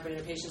using heparin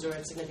in patients who are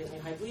at significantly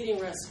high bleeding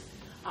risk,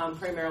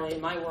 primarily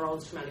in my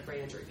world, traumatic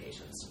brain injury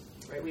patients.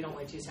 Right? We don't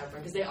like to use heparin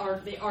because they are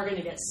going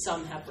to get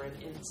some heparin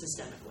in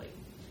systemically.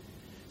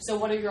 So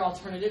what are your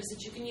alternatives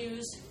that you can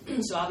use?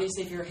 So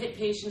obviously, if you're HIT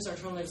patients,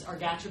 alternatives are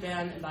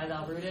argatroban and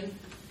bivalirudin.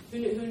 Who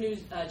knew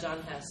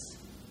John Hess?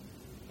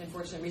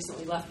 Unfortunately,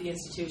 recently left the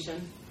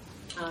institution.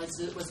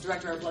 Was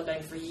director of our blood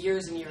bank for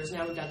years and years.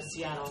 Now we've got to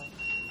Seattle.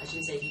 I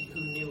shouldn't say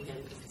who knew him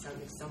because it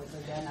sounds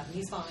like bad enough, and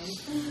he's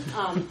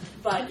fine.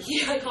 But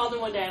I called him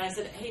one day and I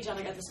said, "Hey, John,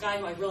 I got this guy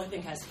who I really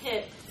think has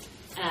HIT,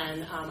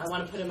 and I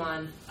want to put him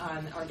on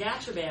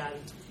argatroban.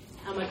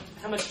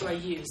 How much do I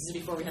use?" This is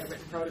before we had a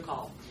written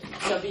protocol.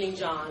 So being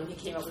John, he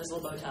came up with his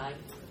little bow tie,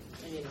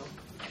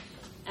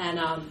 and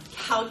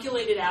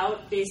calculated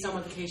out based on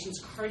what the patient's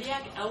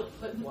cardiac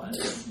output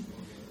was,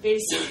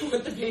 based on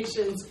what the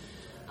patient's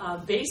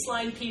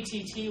baseline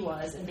PTT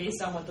was, and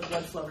based on what the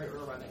blood flow rate we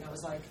were running. I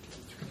was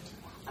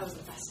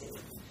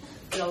devastated.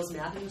 Did all this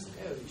math, and he was like,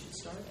 "Oh, you should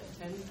start at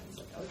 10." I was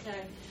like,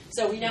 "Okay."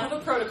 So we now have a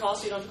protocol,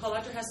 so you don't have to call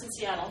Dr. Hess in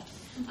Seattle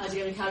to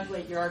get and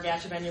calculate your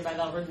argatroban, your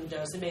bivalirudin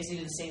dose, and basically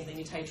do the same thing.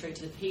 You titrate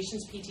to the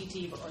patient's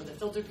PTT or the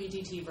filter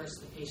PTT versus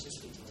the patient's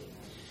PTT.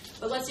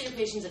 But let's say your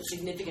patient's at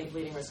significant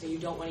bleeding risk and you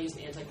don't want to use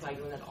an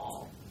anticoagulant at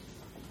all.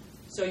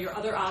 So your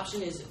other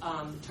option is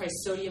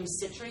trisodium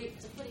citrate.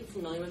 Is anybody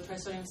familiar with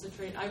trisodium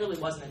citrate? I really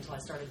wasn't until I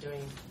started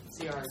doing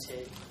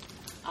CRRT.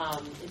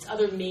 Its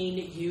other main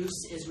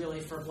use is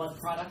really for blood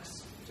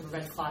products, to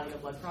prevent clotting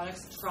of blood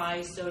products.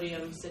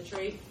 Trisodium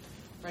citrate,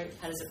 right?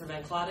 How does it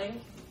prevent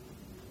clotting?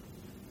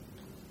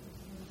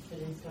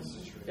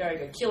 Very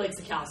good. Chelates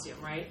the calcium,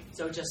 right?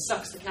 So it just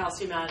sucks the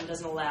calcium out and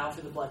doesn't allow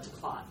for the blood to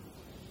clot.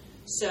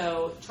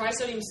 So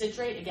trisodium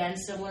citrate, again,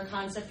 similar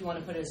concept. You want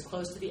to put it as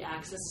close to the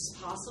axis as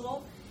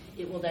possible.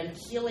 It will then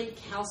chelate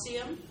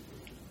calcium.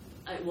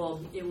 It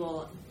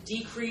will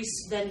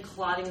decrease then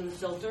clotting in the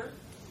filter.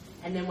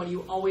 And then what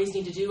you always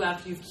need to do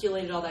after you've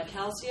chelated all that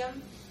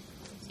calcium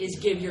is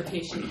give your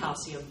patient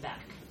calcium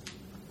back.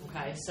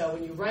 Okay, so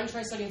when you run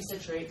trisodium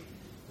citrate,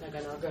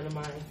 again, I'll go to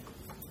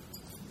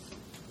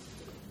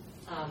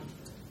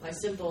my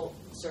simple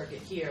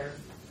circuit here.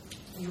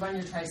 You run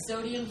your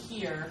trisodium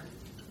here.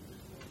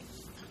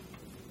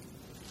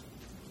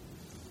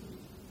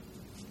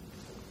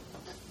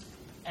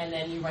 And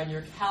then you run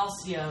your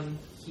calcium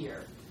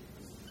here.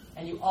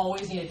 And you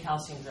always need a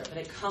calcium drip. And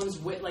it comes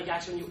with,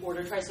 actually when you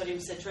order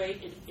trisodium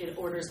citrate, it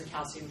orders the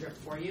calcium drip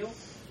for you.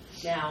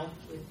 Now,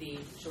 with the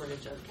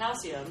shortage of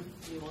calcium,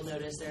 you will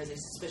notice there's a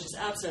suspicious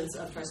absence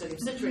of trisodium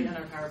citrate on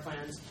our power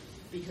plans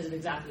because of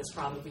exactly this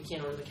problem. If we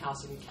can't order the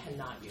calcium, we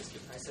cannot use the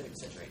trisodium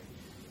citrate.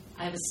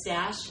 I have a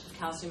stash of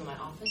calcium in my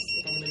office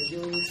if anybody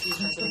really needs to use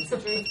trisodium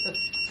citrate,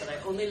 but I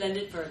only lend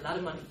it for a lot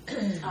of money.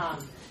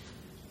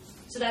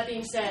 So that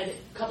being said,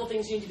 a couple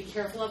things you need to be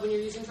careful of when you're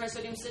using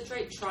trisodium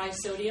citrate.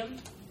 Trisodium.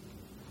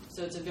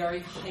 So it's a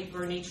very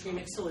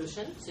hypernatremic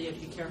solution, so you have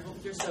to be careful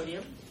with your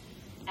sodium.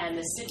 And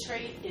the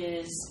citrate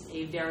is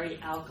a very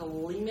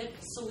alkalemic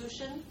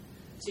solution,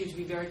 so you have to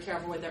be very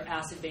careful with their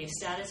acid-base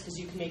status because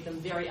you can make them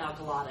very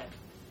alkalotic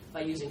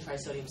by using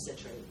trisodium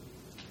citrate.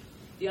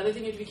 The other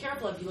thing you have to be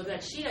careful of, if you look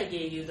at that sheet I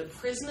gave you, the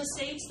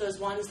prismastates, those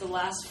ones, the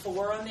last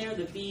four on there,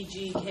 the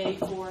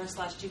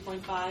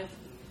BGK4/2.5,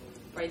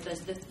 right?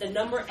 The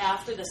number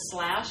after the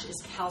slash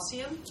is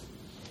calcium.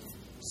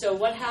 So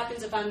what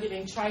happens if I'm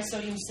giving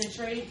trisodium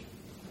citrate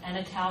and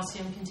a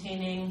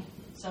calcium-containing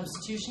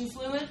substitution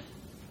fluid?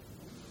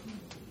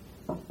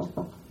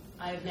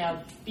 I have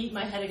now beat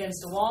my head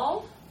against a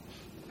wall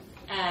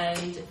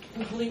and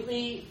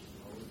completely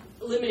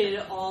eliminated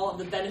all of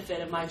the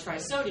benefit of my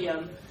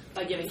trisodium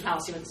by giving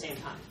calcium at the same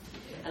time.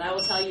 And I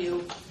will tell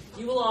you,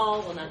 you will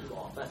all, well not you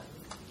all, but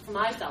for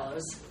my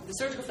fellows, the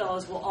surgical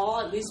fellows will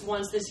all at least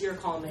once this year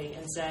call me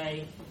and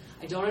say,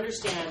 I don't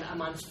understand,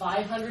 I'm on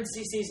 500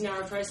 cc's an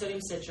hour of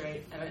trisodium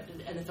citrate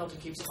and the filter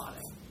keeps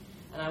clotting.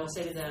 And I will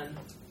say to them,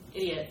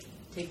 idiot,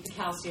 take the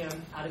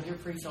calcium out of your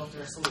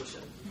pre-filter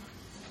solution.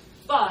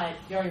 But,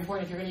 very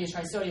important, if you're going to use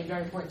trisodium,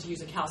 very important to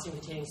use a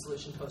calcium-containing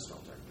solution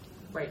post-filter,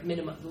 right?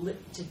 Minimum,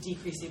 to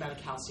decrease the amount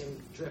of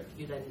calcium drip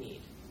you then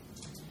need.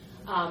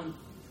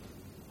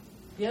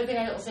 The other thing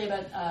I will say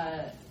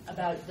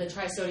about the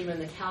trisodium and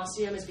the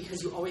calcium is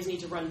because you always need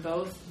to run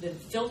both. The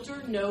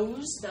filter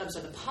knows,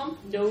 the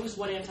pump knows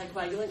what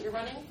anticoagulant you're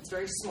running. It's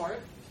very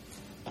smart.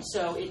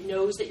 So it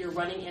knows that you're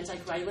running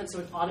anticoagulant, so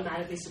it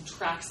automatically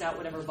subtracts out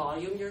whatever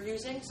volume you're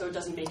using, so it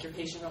doesn't make your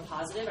patient real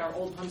positive. Our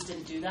old pumps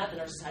didn't do that. The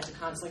nurses had to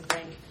constantly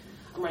think,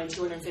 I'm running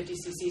 250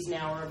 cc's an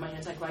hour of my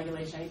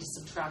anticoagulation. I need to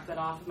subtract that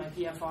off of my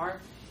PFR.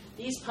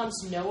 These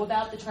pumps know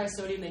about the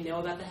trisodium. They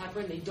know about the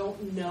heparin. They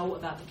don't know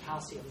about the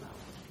calcium, though.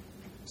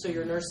 So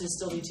your nurses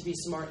still need to be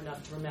smart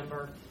enough to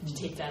remember to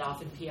take that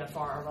off in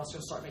PFR, or else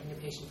you'll start making your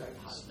patient very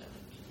positive.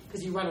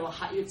 Because you run a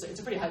high, it's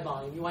a pretty high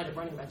volume. You wind up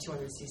running about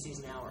 200 cc's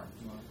an hour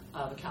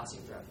of a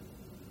calcium drip,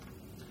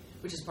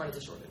 which is part of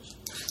the shortage.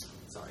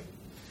 Sorry.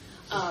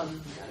 Not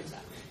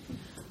exactly.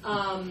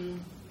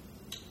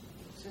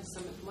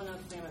 One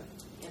other thing about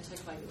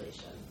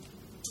anticoagulation.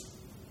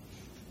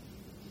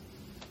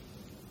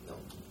 No,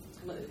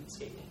 completely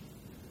escaped me.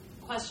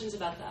 Questions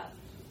about that?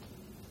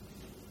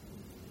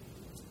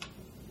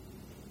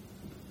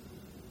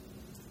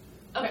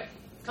 Okay,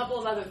 a couple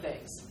of other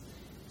things.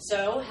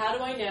 So, how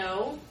do I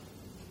know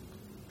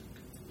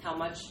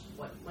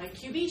what my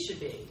QB should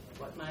be,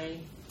 what my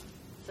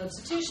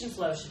substitution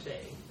flow should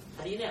be?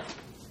 How do you know?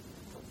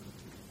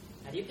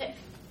 How do you pick?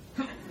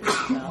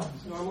 Well,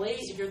 normally,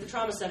 if you're at the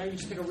trauma center, you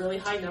just pick a really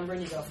high number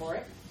and you go for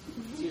it.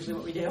 It's usually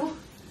what we do.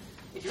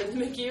 If you're in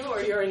the MICU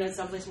or you're in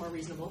someplace more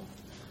reasonable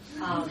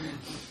than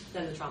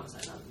the trauma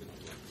center, not the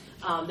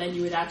MICU, then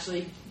you would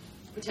actually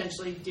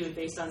potentially do it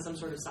based on some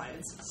sort of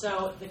science.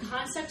 So the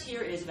concept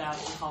here is about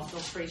what we call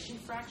filtration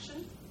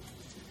fraction.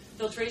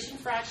 Filtration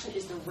fraction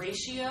is the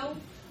ratio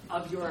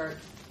of your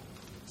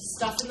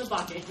stuff in the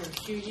bucket, your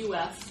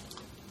QUF,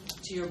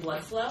 to your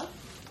blood flow.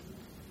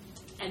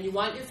 And you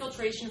want your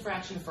filtration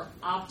fraction for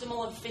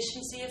optimal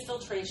efficiency of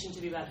filtration to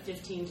be about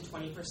 15 to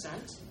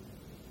 20%.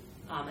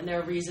 And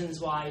there are reasons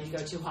why if you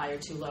go too high or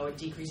too low, it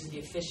decreases the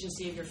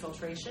efficiency of your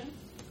filtration.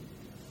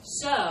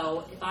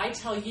 So if I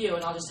tell you,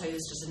 and I'll just tell you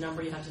this is just a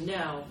number you have to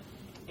know,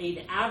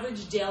 an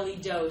average daily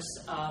dose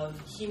of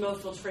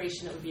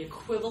hemofiltration that would be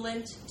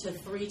equivalent to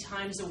 3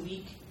 times a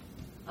week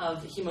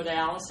of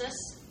hemodialysis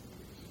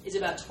is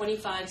about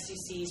 25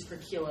 cc's per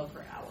kilo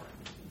per hour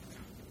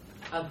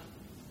of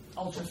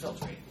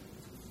ultrafiltrate.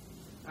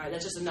 All right,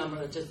 that's just a number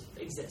that just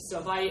exists. So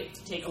if I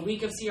take a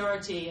week of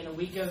CRRT and a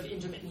week of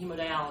intermittent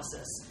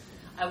hemodialysis,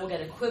 I will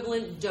get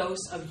equivalent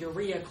dose of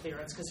urea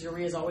clearance, because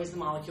urea is always the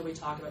molecule we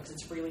talk about because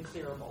it's freely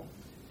clearable.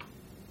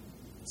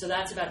 So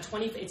that's about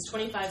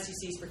 25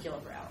 cc's per kilo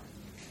per hour.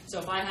 So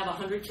if I have a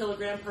 100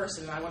 kilogram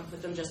person and I want to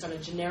put them just on a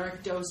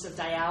generic dose of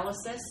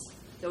dialysis,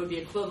 that would be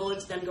equivalent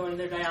to them going to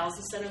their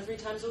dialysis center 3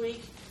 times a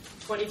week,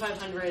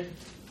 2,500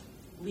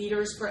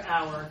 liters per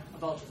hour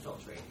of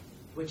ultrafiltrate,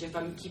 which if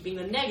I'm keeping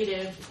them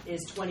negative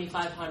is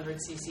 2,500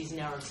 cc's an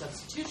hour of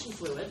substitution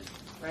fluid,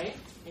 right?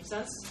 Make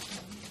sense?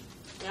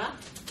 Yeah?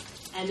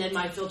 And then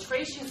my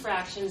filtration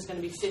fraction is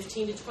going to be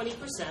 15 to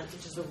 20%,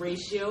 which is the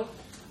ratio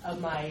of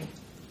my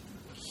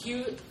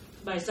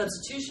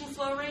substitution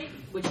flow rate,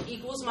 which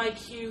equals my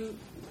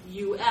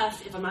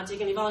QUF if I'm not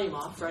taking any volume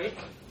off, right?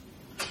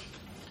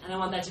 And I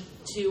want that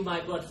to my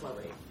blood flow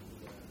rate.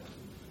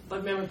 But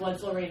remember, blood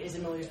flow rate is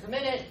in milliliters per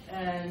minute,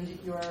 and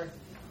your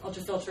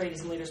ultrafiltrate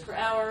is in liters per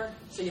hour,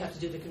 so you have to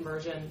do the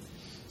conversion.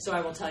 So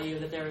I will tell you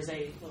that there is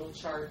a little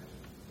chart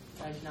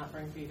that I did not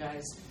bring for you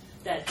guys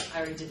that I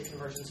already did the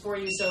conversions for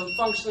you. So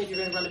functionally, if you're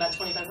going to run about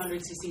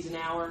 2,500 cc's an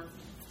hour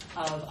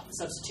of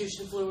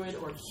substitution fluid,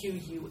 or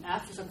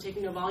QUF, if I'm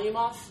taking no volume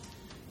off,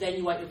 then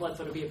you want your blood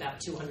flow to be about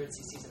 200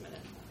 cc's a minute.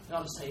 And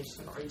I'll just tell you,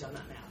 I've already done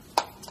that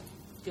math.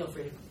 Feel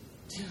free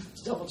to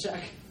double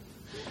check.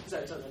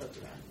 Sorry, don't know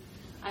too bad.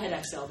 I had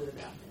Excel do the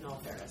math, in all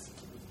fairness.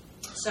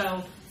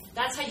 So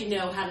that's how you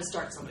know how to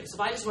start somebody. So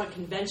if I just want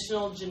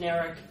conventional,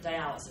 generic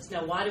dialysis.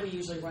 Now, why do we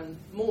usually run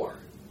more?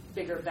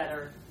 Bigger,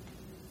 better,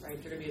 right?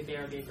 If you're going to be a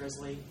bear, be a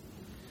grizzly.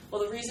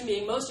 Well, the reason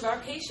being, most of our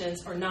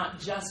patients are not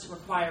just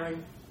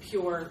requiring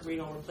pure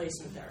renal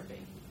replacement therapy.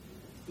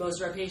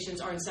 Most of our patients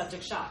are in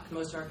septic shock.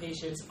 Most of our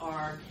patients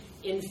are,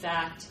 in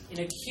fact, in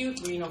acute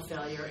renal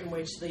failure, in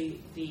which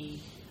the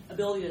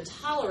ability to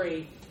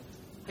tolerate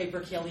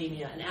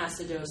hyperkalemia and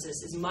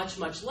acidosis is much,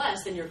 much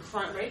less than your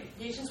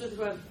patients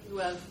who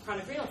have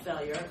chronic renal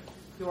failure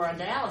who are on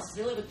dialysis.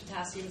 They live with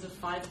potassiums of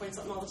 5 point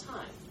something all the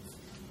time.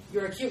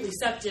 Your acutely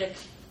septic,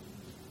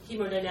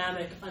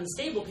 hemodynamic,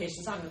 unstable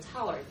patients aren't going to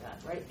tolerate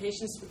that, right?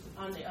 Patients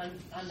on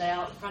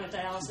chronic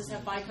dialysis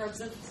have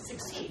bicarbs of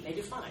 16. They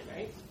do fine,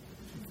 right?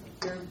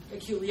 Your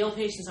acutely ill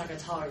patients aren't going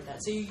to tolerate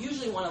that. So you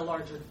usually want a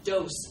larger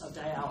dose of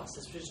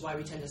dialysis, which is why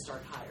we tend to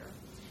start higher.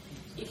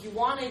 If you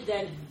wanted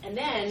then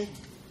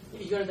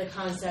if you go to the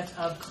concept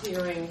of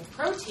clearing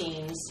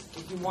proteins,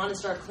 if you want to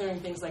start clearing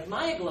things like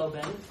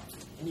myoglobin,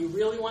 and you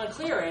really want to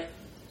clear it,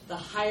 the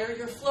higher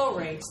your flow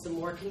rates, the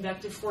more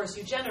convective force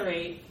you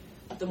generate,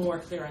 the more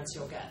clearance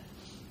you'll get.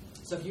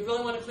 So if you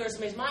really want to clear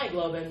somebody's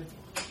myoglobin,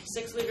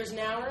 6 liters an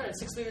hour, and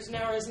 6 liters an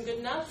hour isn't good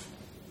enough,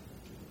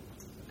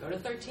 go to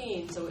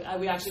 13. So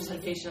we actually just had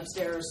a patient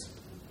upstairs,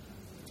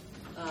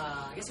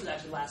 I guess it was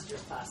actually last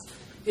year's class,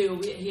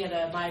 he had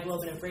a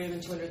myoglobin of greater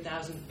than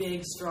 200,000,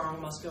 big, strong,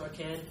 muscular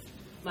kid.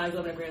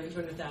 Myoglobin of greater than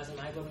 200,000,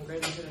 myoglobin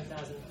greater than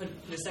 200,000. Put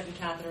a second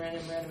catheter in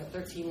him, ran him at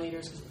 13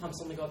 liters, because the pumps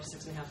only go up to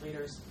 6.5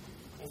 liters,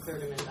 and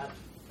cleared him in about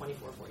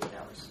 24, 48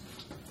 hours.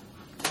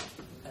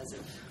 As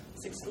if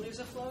 6 liters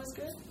of flow is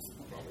good,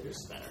 12 liters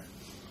is better.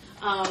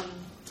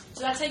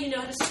 So that's how you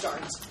know how to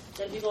start.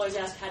 Then people always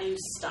ask, how do you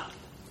stop?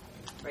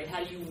 Right?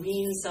 How do you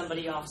wean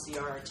somebody off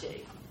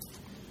CRRT?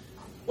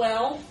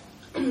 Well,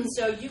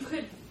 so you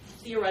could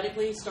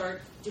theoretically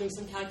start doing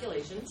some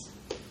calculations.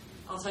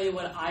 I'll tell you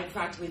what I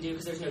practically do,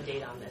 because there's no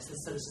data on this.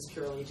 So this is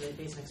purely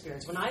based on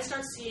experience. When I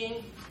start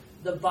seeing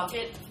the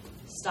bucket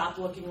stop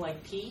looking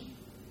like pee,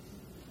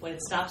 when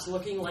it stops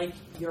looking like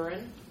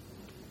urine,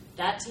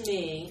 that to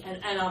me,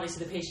 and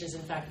obviously the patient is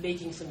in fact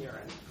making some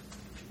urine.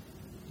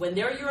 When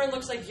their urine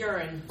looks like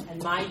urine,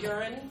 and my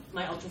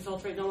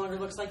ultrafiltrate no longer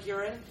looks like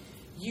urine,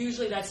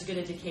 usually that's a good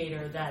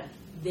indicator that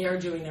they're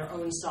doing their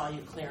own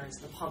solute clearance.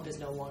 The pump is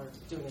no longer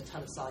doing a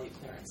ton of solute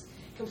clearance.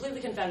 Completely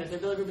confounded.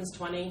 If their bilirubin's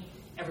 20,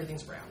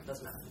 everything's brown.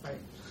 Doesn't matter, right?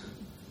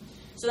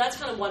 So that's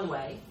kind of one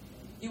way.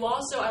 You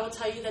also, I will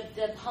tell you that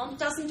the pump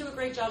doesn't do a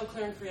great job of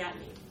clearing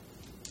creatinine.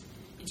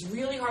 It's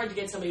really hard to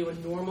get somebody to a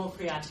normal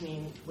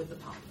creatinine with the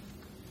pump.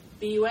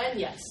 BUN,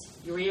 yes.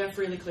 Urea,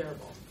 freely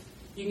clearable.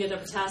 You can get their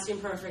potassium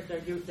perfect,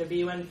 their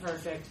BUN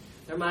perfect,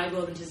 their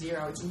myoglobin to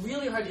 0. It's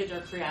really hard to get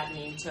their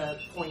creatinine to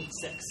 0.6.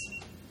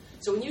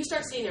 So when you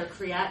start seeing their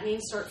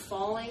creatinine start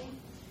falling,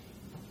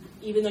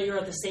 even though you're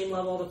at the same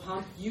level of the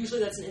pump,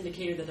 usually that's an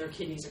indicator that their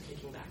kidneys are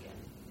kicking back in.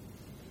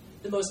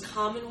 The most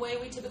common way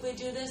we typically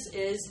do this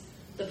is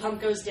the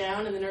pump goes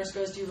down and the nurse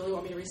goes, do you really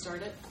want me to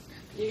restart it?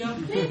 You go,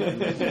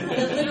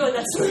 literally,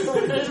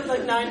 that's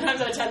like 9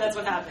 times out of 10, that's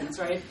what happens,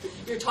 right?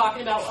 You're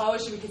talking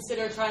about, should we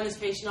consider trying this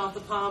patient off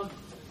the pump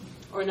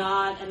or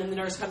not? And then the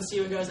nurse comes to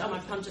you and goes, my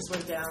pump just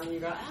went down. And you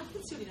go,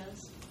 let's see what he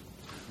does.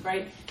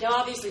 Right? Now,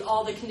 obviously,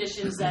 all the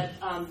conditions that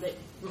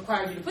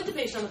require you to put the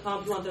patient on the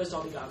pump, you want those to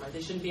all be gone, right?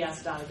 They shouldn't be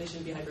acidotic. They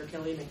shouldn't be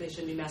hyperkalemic. They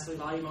shouldn't be massively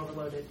volume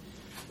overloaded.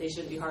 They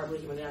shouldn't be horribly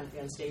hemodynamically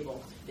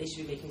unstable. They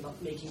should be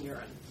making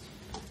urine.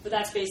 But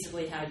that's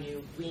basically how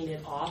you wean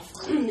it off.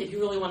 If you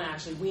really want to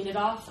actually wean it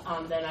off,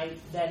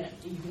 then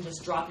you can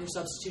just drop your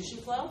substitution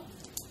flow,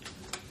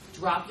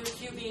 drop your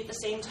QB at the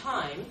same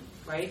time,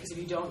 right? Because if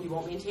you don't, you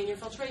won't maintain your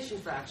filtration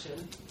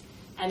fraction.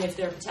 And if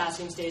their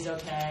potassium stays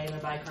okay, and their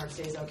bicarb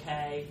stays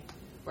okay,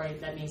 right,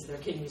 that means their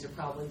kidneys are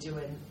probably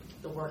doing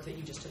the work that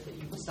you just took that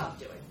you stopped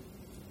doing.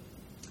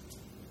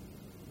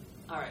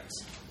 All right.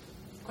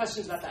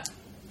 Questions about that?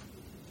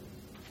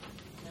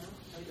 No?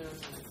 How are you doing?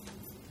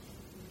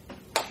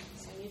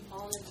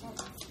 Paul and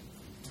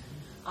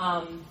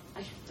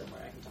don't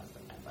worry, I can talk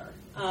about that better.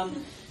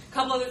 A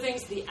couple other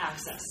things. The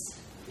access.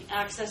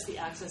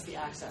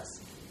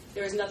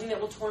 There is nothing that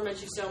will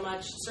torment you so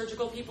much.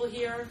 Surgical people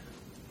here,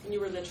 when you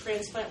were the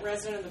transplant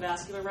resident or the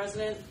vascular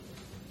resident,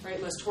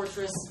 right, most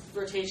torturous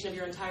rotation of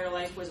your entire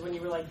life was when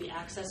you were like the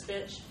access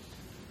bitch.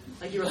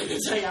 Like you were like the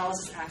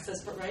dialysis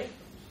access, but right?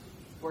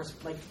 Worst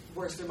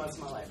 3 months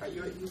of my life, right?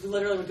 You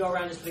literally would go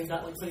around just putting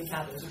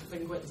catheters,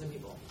 putting quintins in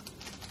people.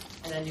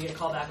 And then you get a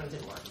call back when it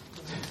didn't work.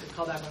 You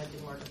call back when it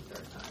didn't work the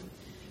third time.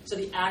 So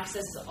the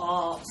access is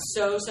all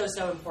so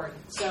important.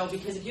 So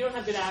because if you don't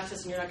have good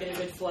access and you're not getting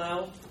good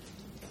flow,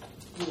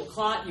 you will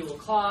clot, you will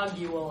clog,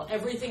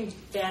 everything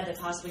bad that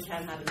possibly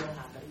can happen will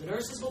happen. The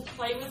nurses will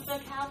play with the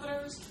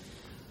catheters,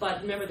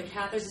 But remember the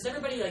catheters, has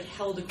everybody like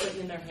held a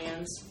Quinton in their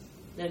hands?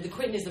 Now, the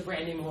Quinton is the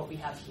brand name of what we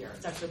have here.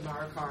 It's actually a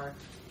Maricar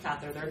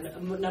catheter. There are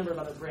a number of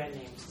other brand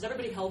names. Has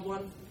everybody held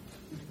one?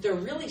 They're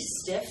really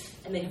stiff,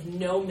 and they have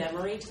no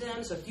memory to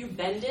them. So if you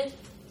bend it,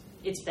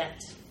 it's bent,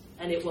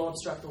 and it will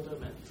obstruct the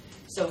lumen.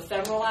 So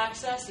femoral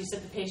access, you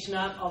set the patient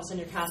up, all of a sudden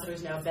your catheter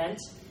is now bent.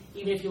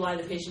 Even if you lie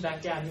the patient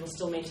back down, you will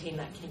still maintain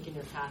that kink in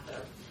your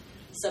catheter.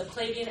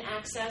 Subclavian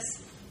access,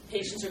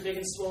 patients are big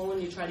and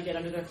swollen. You try to get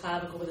under their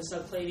clavicle with a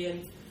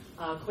subclavian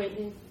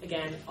Quinton.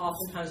 Again,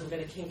 oftentimes we'll get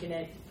a kink in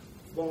it,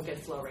 won't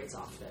get flow rates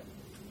off of it.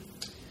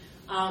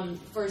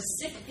 For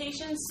sick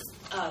patients,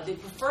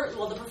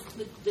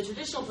 the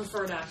traditional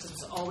preferred access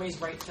is always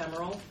right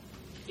femoral.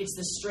 It's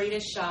the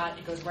straightest shot.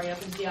 It goes right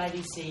up into the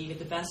IVC. You get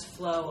the best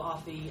flow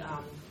off the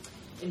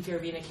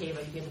inferior vena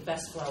cava. You get the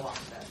best flow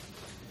off of it.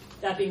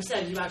 That being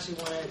said, if you actually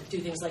want to do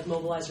things like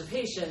mobilize your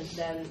patient,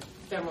 then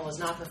femoral is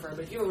not preferred.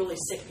 But if you're a really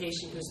sick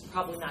patient who's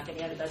probably not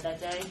getting out of bed that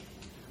day,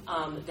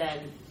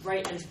 then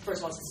right, and first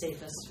of all, it's the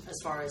safest as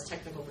far as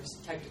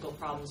technical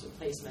problems with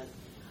placement,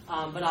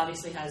 but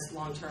obviously has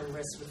long-term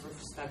risks with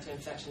respect to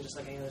infection, just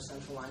like any other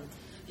central line.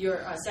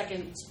 Your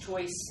second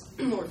choice,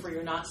 or for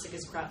your not sick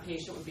as crap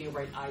patient, would be a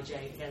right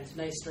IJ. Again, it's a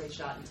nice straight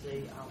shot into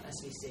the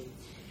SVC.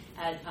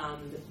 At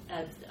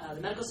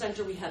the medical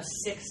center, we have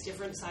 6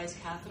 different size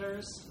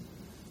catheters,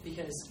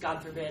 because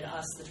God forbid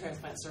us, the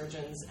transplant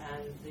surgeons,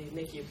 and the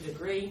NICU could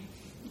agree.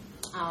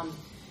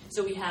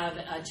 So we have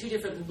 2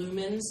 different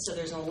lumens. So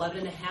there's an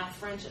 11.5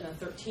 French and a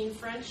 13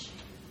 French.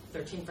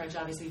 13 French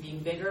obviously being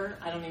bigger.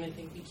 I don't even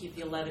think we keep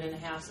the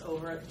 11.5s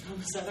over at the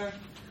trauma center.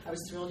 I was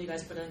thrilled you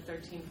guys put a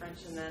 13 French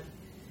in that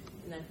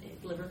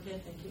liver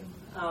kit. Thank you.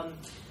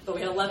 But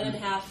we had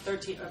 11.5,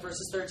 13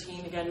 versus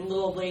 13. Again,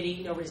 little old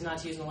lady, no reason not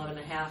to use an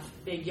 11.5.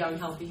 Big, young,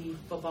 healthy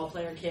football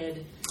player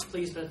kid,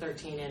 please put a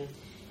 13 in.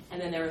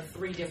 And then there are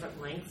 3 different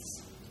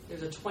lengths.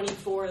 There's a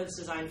 24 that's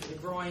designed for the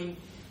groin.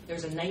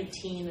 There's a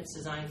 19 that's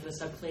designed for the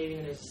subclavian,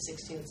 and there's a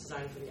 16 that's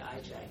designed for the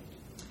IJ.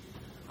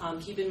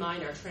 Keep in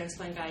mind, our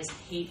transplant guys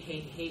hate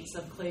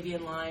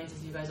subclavian lines,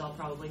 as you guys all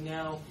probably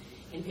know,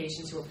 in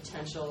patients who are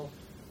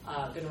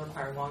going to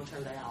require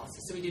long-term dialysis.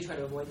 So we do try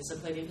to avoid the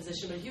subclavian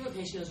position, but if you have a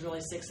patient who's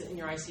really sick in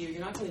your ICU, you're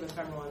not going to leave a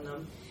femoral on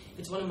them.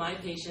 It's one of my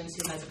patients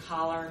who has a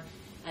collar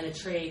and a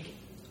trach.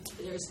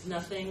 There's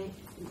nothing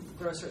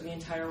grosser in the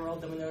entire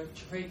world than when their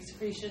trach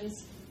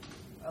secretions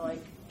are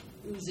like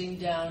oozing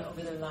down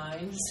over their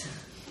lines.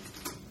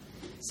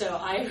 So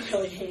I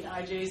really hate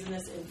IJs in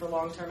this and for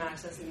long-term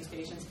access in these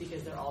patients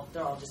because they're all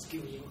just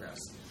gooey and gross.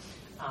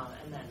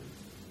 And then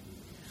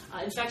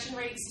infection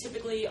rates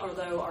typically,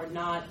 although are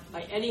not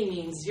by any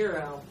means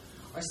zero,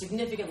 are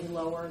significantly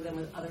lower than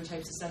with other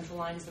types of central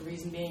lines. The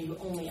reason being you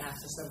only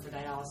access them for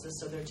dialysis,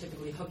 so they're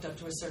typically hooked up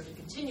to a circuit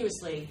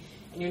continuously,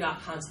 and you're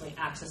not constantly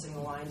accessing the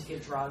line to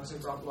give drugs or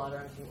draw blood or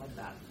anything like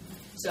that.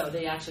 So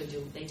they actually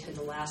they tend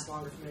to last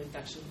longer from an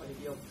infection point of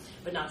view,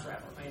 but not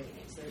forever by any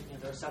means.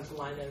 They're a central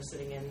line that are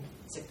sitting in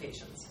sick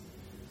patients.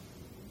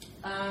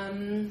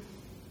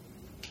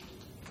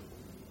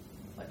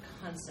 What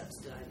concepts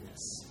did I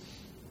miss?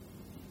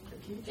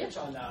 Can you touch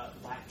on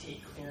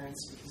lactate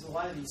clearance? Because a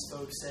lot of these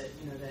folks that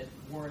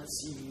warrant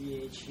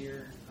CVVH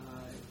here,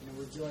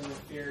 we're dealing with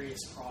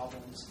various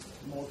problems: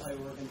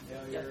 multi-organ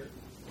failure,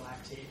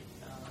 lactic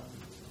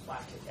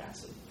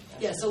acid.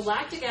 Yeah, so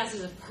lactic acid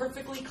is a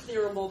perfectly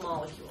clearable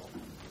molecule.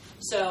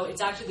 So it's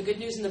actually the good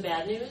news and the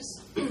bad news,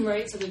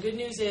 right? So the good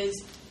news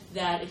is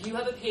that if you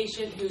have a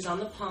patient who's on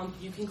the pump,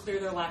 you can clear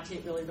their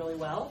lactate really, really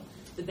well.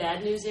 The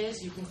bad news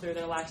is you can clear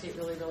their lactate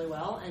really, really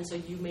well, and so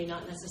you may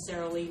not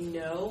necessarily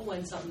know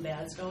when something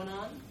bad's going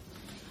on.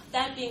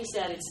 That being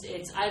said,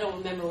 it's I don't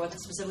remember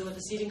specifically what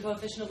the seeding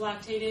coefficient of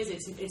lactate is.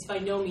 It's by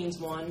no means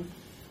 1,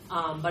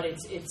 but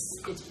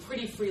it's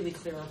pretty freely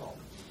clearable.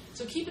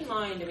 So keep in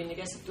mind, I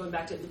guess going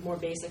back to the more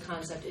basic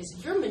concept, is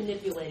you're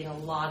manipulating a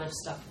lot of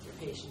stuff with your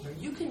patient here.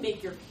 You can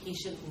make your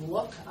patient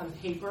look on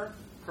paper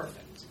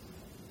perfect,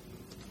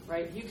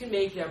 right? You can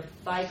make their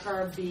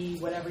bicarb be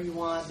whatever you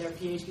want, their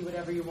pH be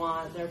whatever you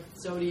want, their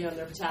sodium,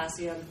 their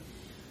potassium,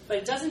 but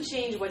it doesn't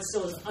change what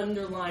still is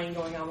underlying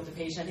going on with the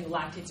patient. I think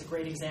lactate's a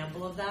great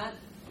example of that,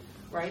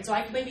 right? So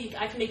I can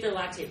make their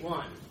lactate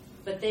 1,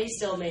 but they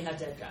still may have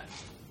dead gut,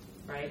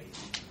 right?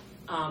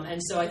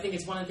 And so I think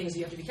it's one of the things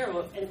you have to be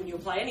careful of. And when you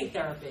apply any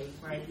therapy,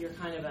 right, you're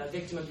kind of a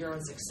victim of your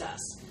own success.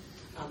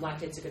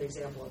 Lactate's a good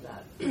example of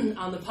that.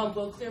 On the pump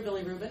will clear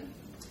bilirubin,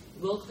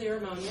 will clear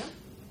ammonia,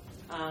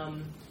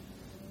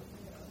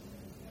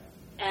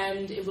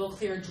 and it will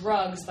clear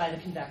drugs by the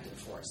convective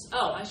force.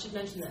 Oh, I should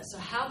mention this. So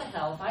how the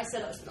hell, if I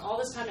spent all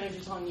this time and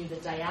energy telling you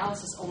that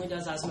dialysis only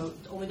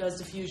does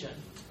diffusion,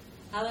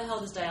 how the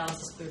hell does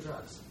dialysis clear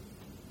drugs?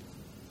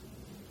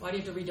 Why do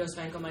you have to redose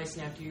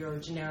vancomycin after your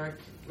generic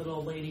little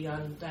old lady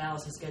on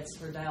dialysis gets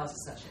her dialysis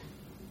session?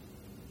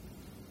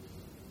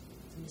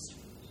 It's a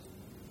mystery.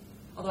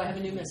 Although I have a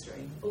new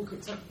mystery. Oh,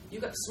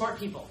 you got smart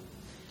people.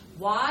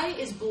 Why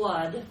is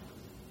blood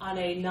on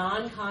a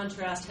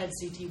non-contrast head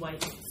CT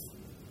white?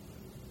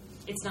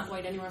 It's not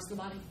white anywhere else in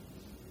the body?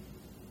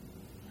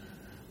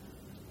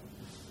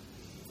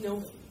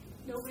 No.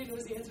 Nobody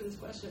knows the answer to this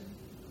question.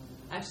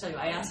 I have to tell you,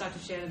 I asked Dr.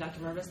 Shannon and Dr.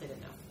 Mervis, they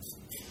didn't know.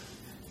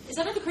 Is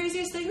that not the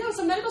craziest thing? No,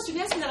 some medical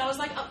student asked me that. I was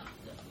like, oh,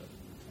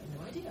 I have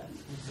no idea.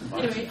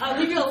 Anyway,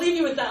 I'll leave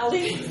you with that. What?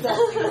 Is it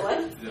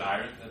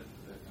iron that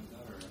comes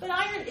out? Or? But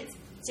iron, it's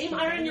same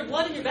iron in your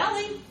blood in your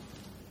belly.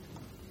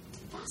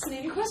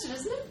 Fascinating question,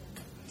 isn't it?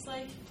 It's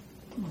like,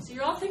 so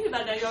you're all thinking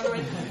about it now. You're all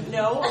going,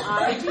 no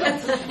idea.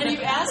 And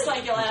you'll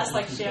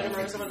ask Shannon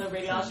or some of the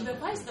radiologists,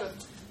 but why is the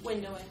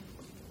window in?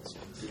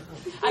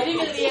 I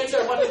didn't get the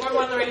answer. One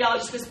of the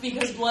radiologists was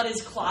because blood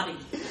is clotty.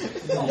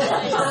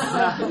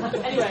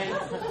 Anyway,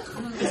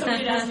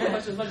 somebody asked me a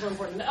question much more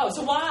important. Oh,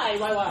 so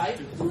why?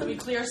 We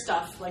clear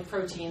stuff like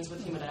proteins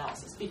with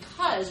hemodialysis.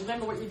 Because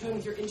remember what you're doing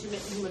with your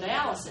intermittent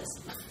hemodialysis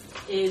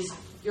is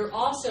you're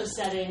also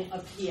setting a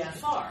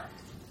PFR.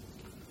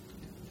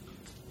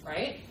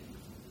 Right?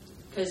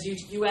 Because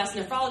you asked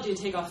nephrology to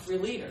take off 3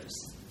 liters.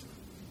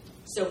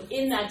 So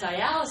in that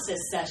dialysis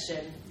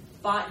session,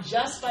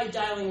 just by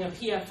dialing a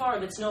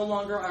PFR that's no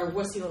longer our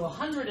wussy little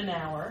 100 an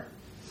hour,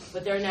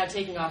 but they're now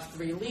taking off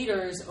 3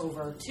 liters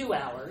over 2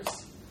 hours,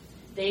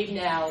 they've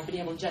now been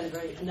able to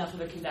generate enough of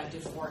a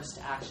convective force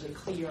to actually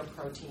clear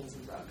proteins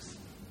and drugs.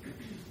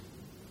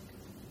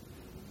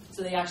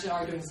 So they actually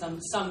are doing some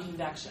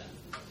convection.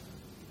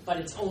 But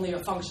it's only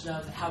a function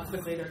of how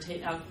quickly what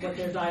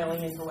they're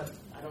dialing in for what,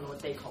 I don't know what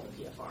they call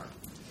the PFR.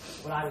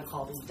 What I would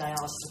call the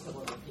dialysis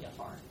equivalent of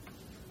PFR.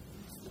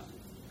 So,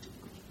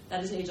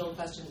 that is an age-old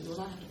question that you will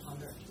not have to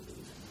ponder.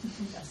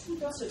 Yes. You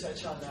can also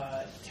touch on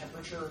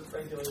temperature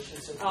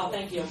regulation. So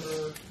thank you.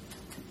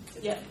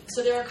 Yeah,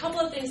 so there are a couple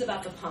of things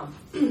about the pump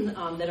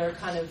that are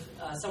kind of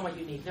somewhat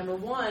unique. Number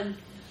one,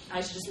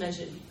 I should just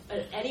mention,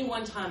 at any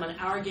one time on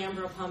our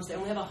Gambro pumps, they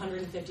only have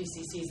 150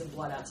 cc's of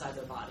blood outside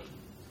their body.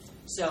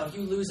 So if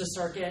you lose a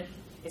circuit,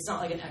 it's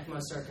not like an ECMO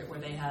circuit where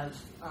they have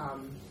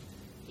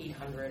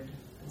 800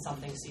 and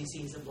something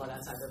cc's of blood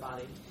outside their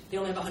body. They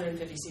only have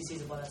 150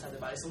 cc's of blood outside their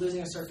body, so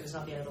losing a circuit is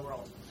not the end of the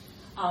world.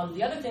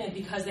 The other thing is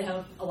because they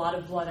have a lot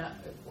of blood,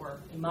 or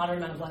a moderate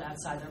amount of blood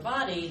outside their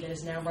body that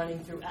is now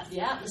running through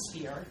the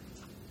atmosphere,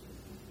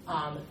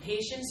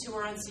 patients who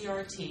are on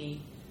CRT,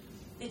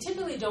 they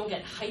typically don't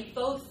get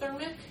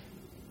hypothermic,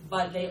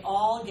 but they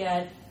all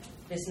get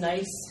this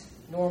nice,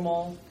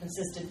 normal,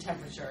 consistent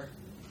temperature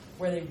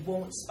where they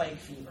won't spike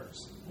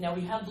fevers. Now,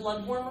 we have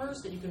blood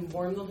warmers that you can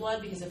warm the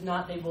blood, because if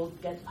not, they will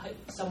get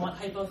somewhat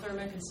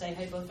hypothermic and stay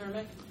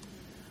hypothermic.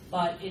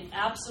 But it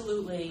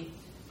absolutely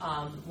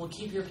will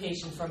keep your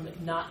patient from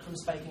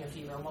spiking a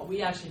fever. And what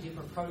we actually do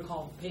for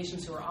protocol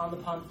patients who are on the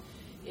pump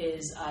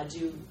is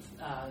do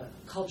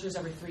cultures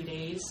every 3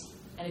 days.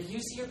 And if you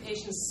see your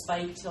patient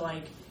spike to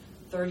like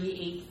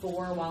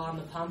 38.4 while on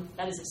the pump,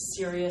 that is a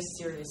serious,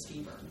 serious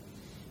fever.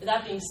 But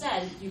that being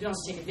said, you can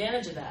also take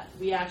advantage of that.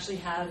 We actually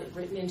have it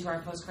written into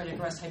our post-cardiac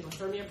arrest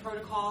hypothermia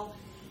protocol.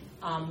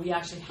 We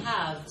actually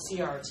have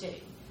CRT.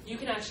 You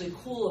can actually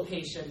cool a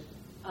patient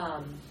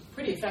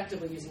pretty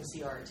effectively using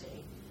CRT.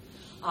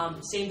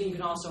 Same thing, you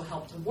can also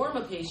help to warm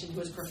a patient who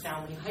is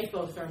profoundly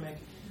hypothermic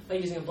by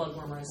using a blood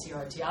warmer and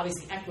CRT.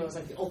 Obviously, ECMO is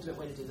like the ultimate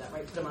way to do that,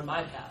 right? Put them on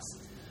bypass.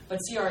 But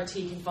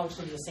CRT can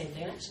functionally do the same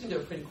thing, and actually can do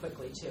it pretty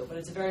quickly, too. But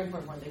it's a very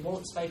important one. They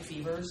won't spike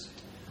fevers.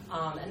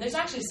 And there's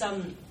actually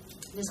some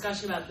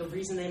discussion about the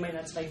reason they might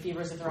not spike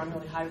fevers if they're on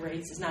really high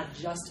rates is not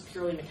just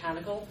purely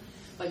mechanical,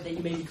 but that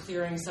you may be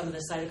clearing some of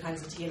the cytokines,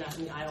 the TNF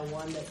and the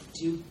IL-1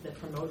 that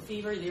promote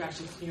fever. You're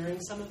actually clearing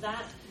some of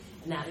that,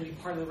 and that may be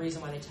part of the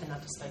reason why they tend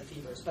not to spike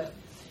fevers. But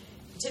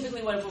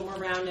typically when we're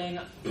rounding,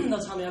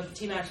 they'll tell me, oh,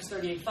 Tmax was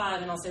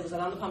 38.5, and I'll say, was that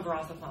on the pump or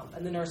off the pump?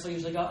 And the nurse will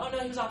usually go, oh, no,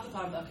 he was off the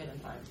pump. Okay, then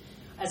fine.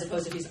 As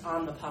opposed to if he's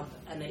on the pump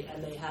and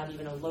they have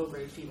even a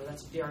low-grade fever.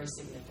 That's very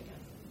significant.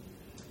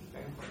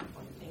 Very important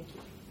point. Thank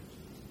you.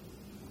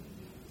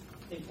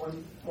 I think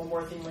one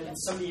more thing, when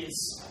somebody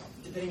is,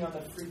 depending on the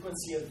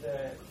frequency of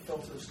the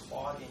filters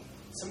clogging,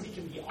 somebody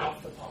can be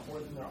off the pump more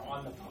than they're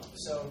on the pump.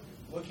 So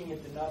looking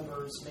at the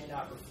numbers may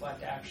not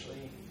reflect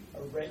actually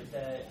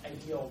the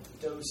ideal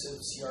dose of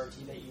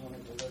CRT that you want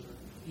to deliver.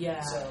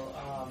 Yeah.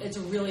 So it's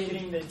a really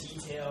getting the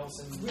details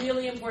and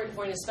really important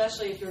point,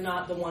 especially if you're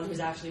not the one who's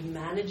actually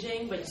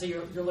managing, but so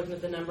you're looking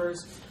at the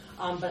numbers.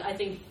 But I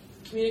think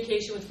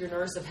communication with your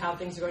nurse of how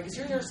things are going, because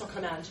your nurse will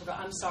come out and she'll go,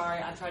 I'm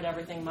sorry, I've tried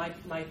everything.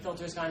 My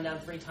filter's gone down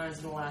 3 times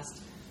in the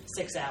last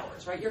 6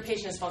 hours, right? Your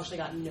patient has functionally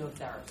gotten no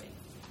therapy,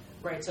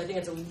 right? So I think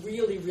it's a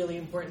really, really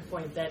important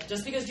point that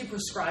just because you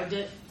prescribed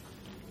it,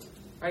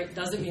 right,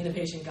 doesn't mean the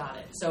patient got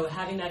it. So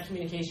having that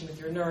communication with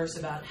your nurse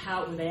about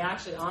how were they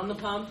actually on the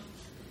pump,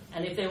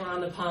 and if they were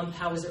on the pump,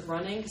 how was it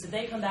running? Because if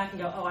they come back and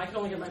go, oh, I can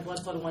only get my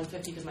blood flow to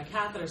 150 because my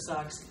catheter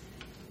sucks,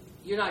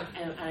 you're not,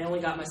 and I only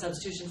got my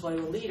substitution flow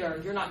to 1 liter,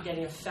 you're not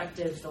getting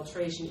effective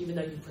filtration even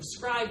though you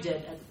prescribed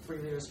it at 3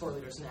 liters, 4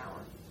 liters an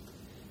hour.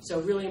 So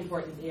really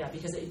important, yeah,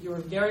 because you're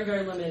very,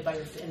 very limited by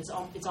and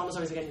it's almost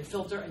always, again, your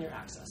filter and your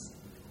access.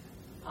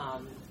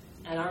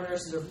 And our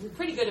nurses are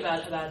pretty good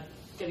about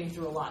getting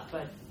through a lot,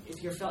 but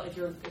if your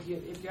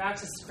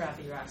access is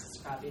crappy, your access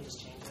is crappy,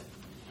 just change it.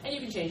 And you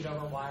can change it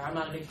over a wire. I'm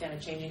not a big fan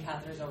of changing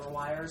catheters over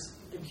wires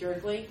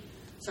empirically,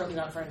 certainly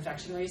not for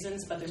infection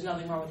reasons, but there's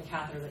nothing wrong with the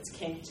catheter that's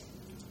kinked.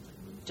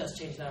 Just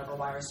change that over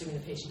wire, assuming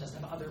the patient doesn't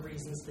have other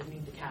reasons that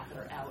need the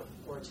catheter out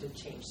or to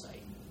change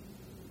site.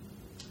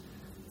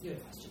 You have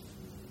a question?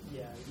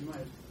 Yeah,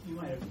 you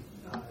might have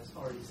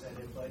already said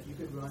it, but you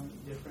could run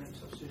different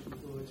substitution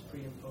fluids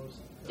pre and post.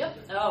 Yep.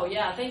 Oh,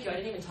 yeah. Thank you. I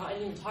didn't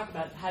even talk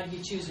about how do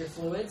you choose your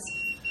fluids.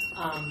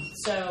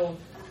 So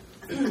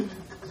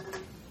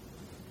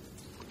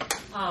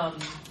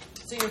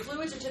your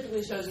fluids are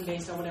typically chosen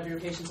based on whatever your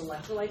patient's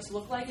electrolytes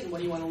look like and what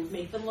do you want to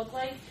make them look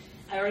like.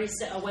 I already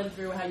went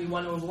through how you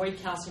want to avoid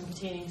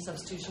calcium-containing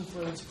substitution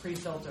fluids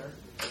pre-filter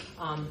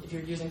if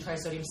you're using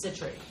trisodium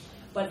citrate.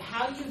 But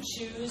how you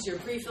choose your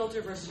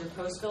pre-filter versus your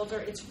post-filter,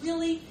 it's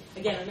really,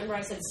 again, remember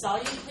I said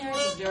solute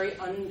clearance is very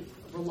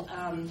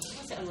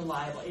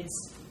unreliable.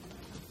 It's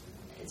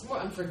more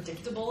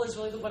unpredictable is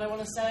really what I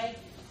want to say.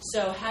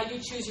 So how you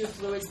choose your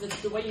fluids,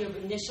 the way you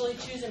initially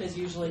choose them is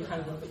usually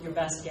kind of your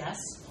best guess.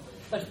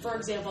 But for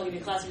example, I'll give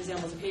you a classic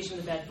example. It's a patient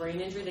with a bad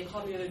brain injury. They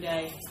called me the other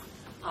day.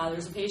 There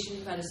was a patient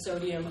who had a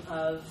sodium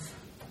of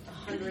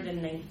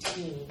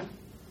 119.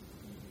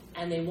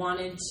 And they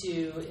wanted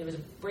to, it was a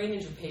brain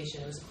injury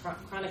patient, it was a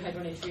chronic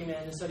hyponatremia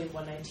and a sodium of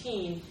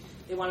 119.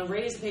 They want to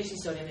raise the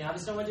patient's sodium. They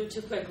obviously don't want to do it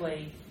too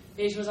quickly.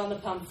 The patient was on the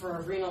pump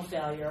for renal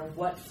failure.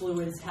 What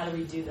fluids, how do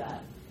we do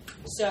that?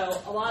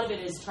 So a lot of it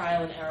is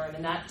trial and error. And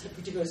in that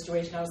particular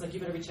situation, I was like, you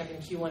better be checking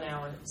Q1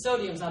 hour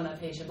sodiums on that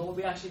patient. But what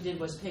we actually did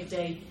was picked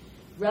a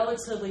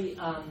relatively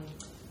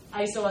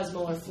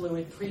isoosmolar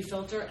fluid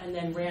pre-filter and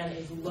then ran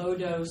a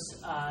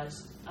low-dose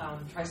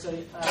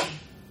trisodium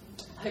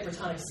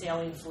hypertonic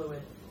saline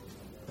fluid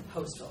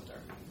post-filter.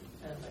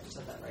 I don't know if I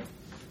said that right.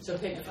 So I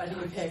think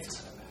we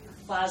picked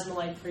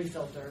Plasma-Lyte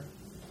pre-filter,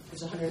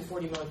 which is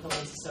 140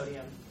 milliequivalents of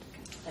sodium,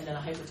 and then a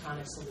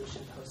hypertonic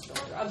solution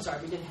post-filter. I'm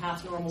sorry, we did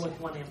half normal with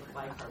 1 amp of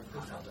bicarb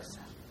pre-filter,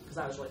 because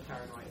I was really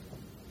paranoid.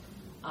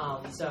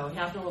 So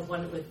half normal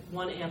with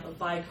 1 amp of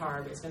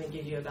bicarb is going to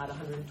give you about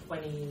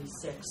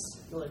 126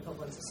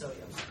 milliequivalents of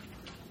sodium.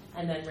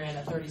 And then ran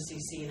a 30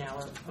 cc an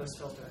hour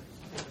post-filter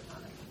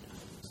hypertonic.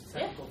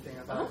 Technical thing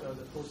about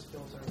the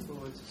post-filter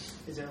fluids.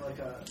 Is there like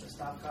a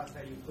stopcock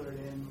that you put it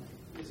in?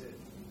 Is it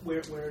where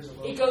is it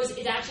located?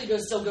 It actually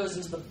still goes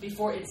into the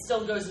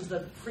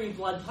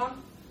pre-blood pump.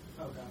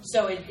 Okay.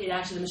 So it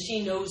actually, the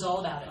machine knows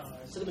all about it.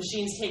 So the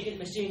machine's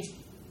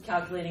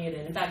calculating it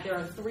in. In fact, there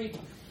are 3,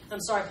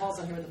 I'm sorry Paul's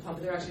not here with the pump,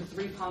 but there are actually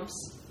 4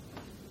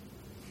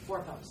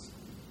 pumps.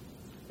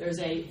 There's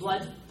a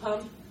blood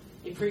pump,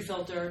 a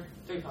pre-filter,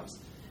 3 pumps,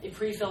 a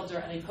pre-filter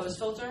and a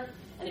post-filter.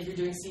 And if you're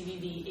doing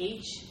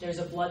CVVH, there's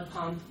a blood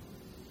pump,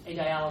 a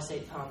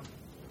dialysate pump,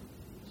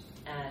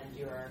 and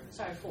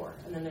 4.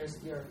 And then there's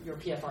your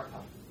PFR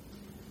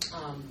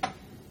pump.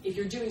 If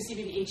you're doing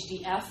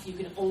CVVHDF, you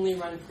can only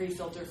run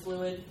pre-filter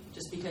fluid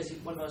just because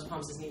one of those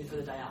pumps is needed for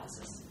the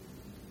dialysis.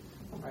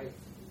 Right?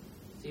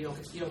 So you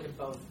don't get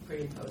both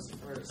pre and post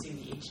for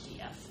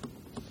CVVHDF.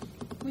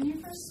 When you're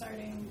first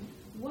starting,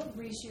 what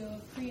ratio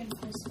of pre and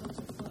post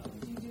filter flow?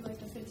 Do you do like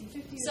the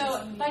 50-50? So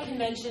by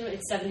convention,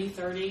 it's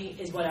 70-30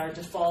 is what our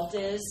default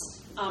is.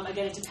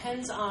 Again, it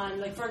depends on,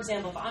 like for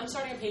example, if I'm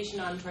starting a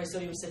patient on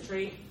trisodium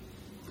citrate,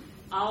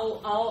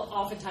 I'll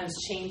oftentimes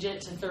change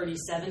it to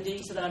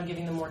 30-70 so that I'm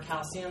giving them more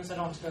calcium, so I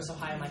don't have to go so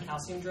high on my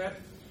calcium drip.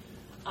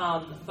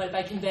 But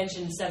by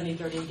convention,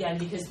 70-30 again,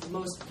 because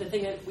the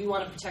thing that we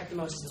want to protect the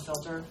most is the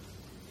filter.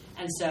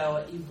 And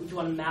so you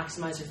want to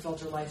maximize your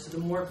filter life. So the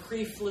more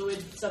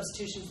pre-fluid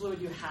substitution fluid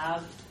you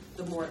have,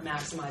 the more it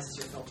maximizes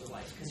your filter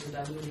life because you're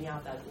diluting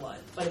out that blood.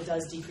 But it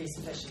does decrease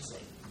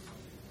efficiency.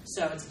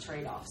 So it's a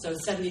trade-off. So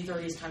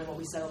 70-30 is kind of what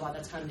we said a lot.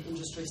 That's kind of the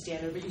industry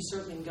standard. But you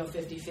certainly can go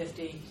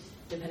 50-50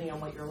 depending on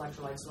what your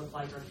electrolytes look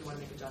like or if you want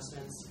to make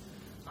adjustments.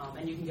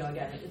 And you can go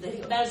again.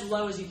 That as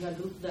low as you can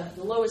go.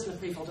 The lowest in the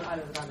pre-filter I've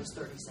ever done is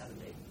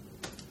 30-70.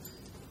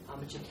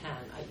 But you can.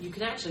 You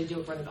can actually do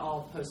it running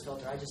all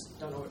post-filter. I just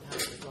don't know how to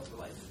do filter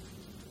life.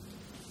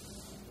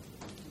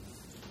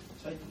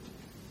 So,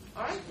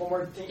 all right. One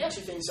more thing, 2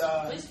 things.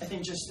 I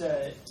think just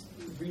the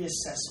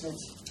reassessment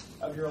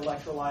of your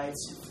electrolytes,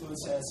 your fluid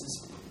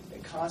status, a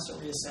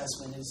constant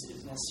reassessment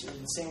is necessary.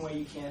 In the same way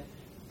you can't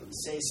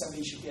say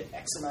somebody should get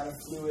X amount of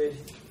fluid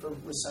for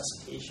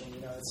resuscitation.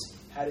 It's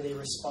how do they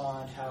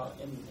respond,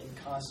 and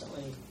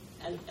constantly.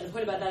 And the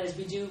point about that is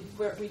we do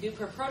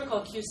per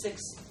protocol Q6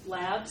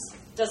 labs.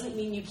 Doesn't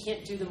mean you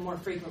can't do them more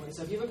frequently.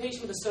 So if you have a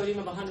patient with a sodium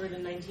of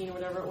 119 or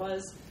whatever it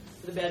was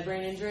with a bad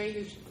brain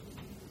injury,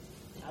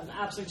 I'm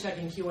absolutely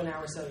checking Q1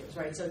 hour sodiums,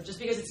 right? So just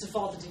because it's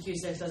defaulted to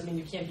Q6 doesn't mean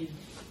you can't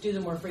do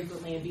them more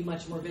frequently and be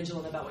much more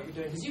vigilant about what you're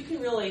doing. Because you can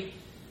really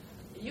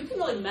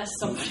mess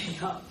somebody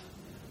up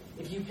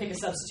if you pick a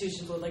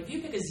substitution fluid. Like if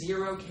you pick a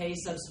 0K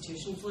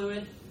substitution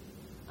fluid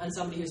on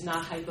somebody who's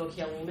not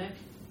hypokalemic,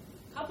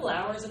 a couple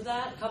hours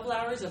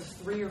of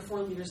 3 or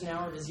 4 liters an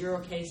hour of a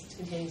 0K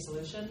containing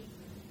solution,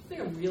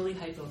 they're really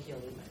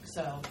hypokalemic.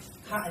 So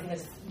I think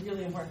that's a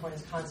really important point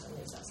is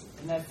constantly assessing.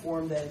 And that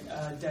form that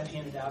Deb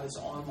handed out is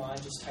online.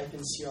 Just type in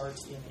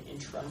CRT in the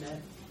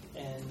intranet,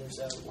 and there's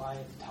a line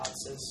at the top that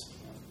says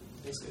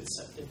basically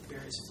the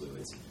various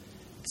fluids.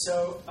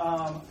 So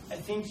I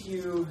think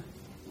you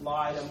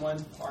lied on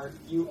one part.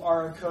 You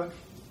are a cook.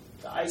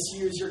 The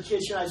ICU is your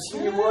kitchen. I've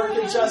seen you work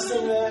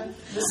adjusting the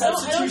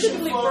substitution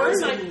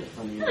flows. I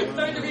like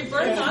third-degree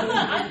burns.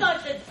 I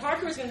thought that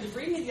Parker was going to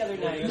debrief me the other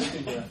night.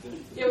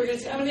 Yeah, I'm going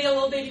to get a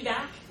little baby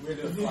back. We're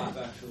going to do a flap,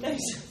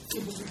 actually.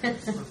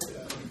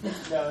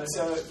 No,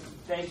 so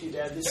thank you,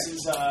 Dad. This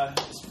is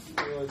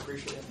really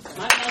appreciate it.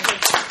 My pleasure.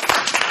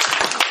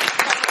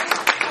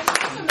 I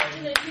also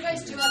mention that if you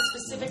guys do have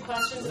specific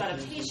questions about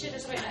a patient or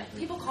something,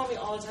 people call me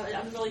all the time.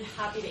 I'm really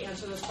happy to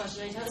answer those questions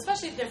anytime,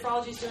 especially if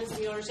nephrology students and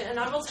you don't understand. And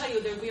I will tell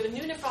you, we have a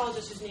new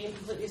nephrologist whose name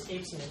completely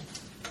escapes me.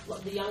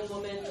 The young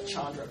woman,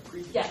 Chandra,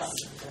 yes,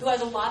 who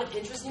has a lot of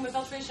interest in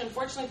hemofiltration.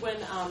 Unfortunately,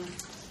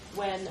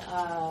 when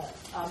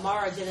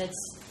Mara Dinitz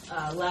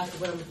left,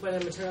 went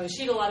in maternity,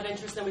 she had a lot of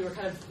interest. Then we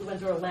went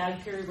through a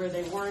lag period where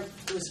they weren't.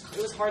 It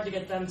was hard to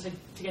get them to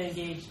get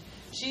engaged.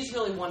 She's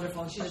really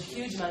wonderful, and she has a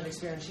huge amount of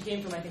experience. She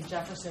came from, I think,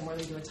 Jefferson, where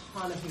they do a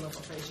ton of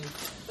hemofiltration.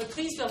 But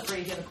please feel free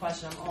if you have a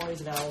question. I'm always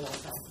available.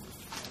 So.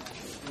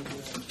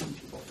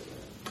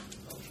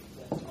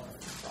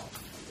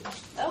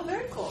 Oh,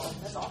 very cool.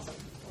 That's awesome.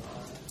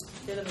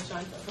 Bit of a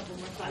shine for a couple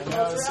more times.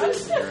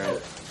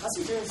 How's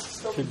your doing?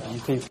 Still You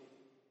think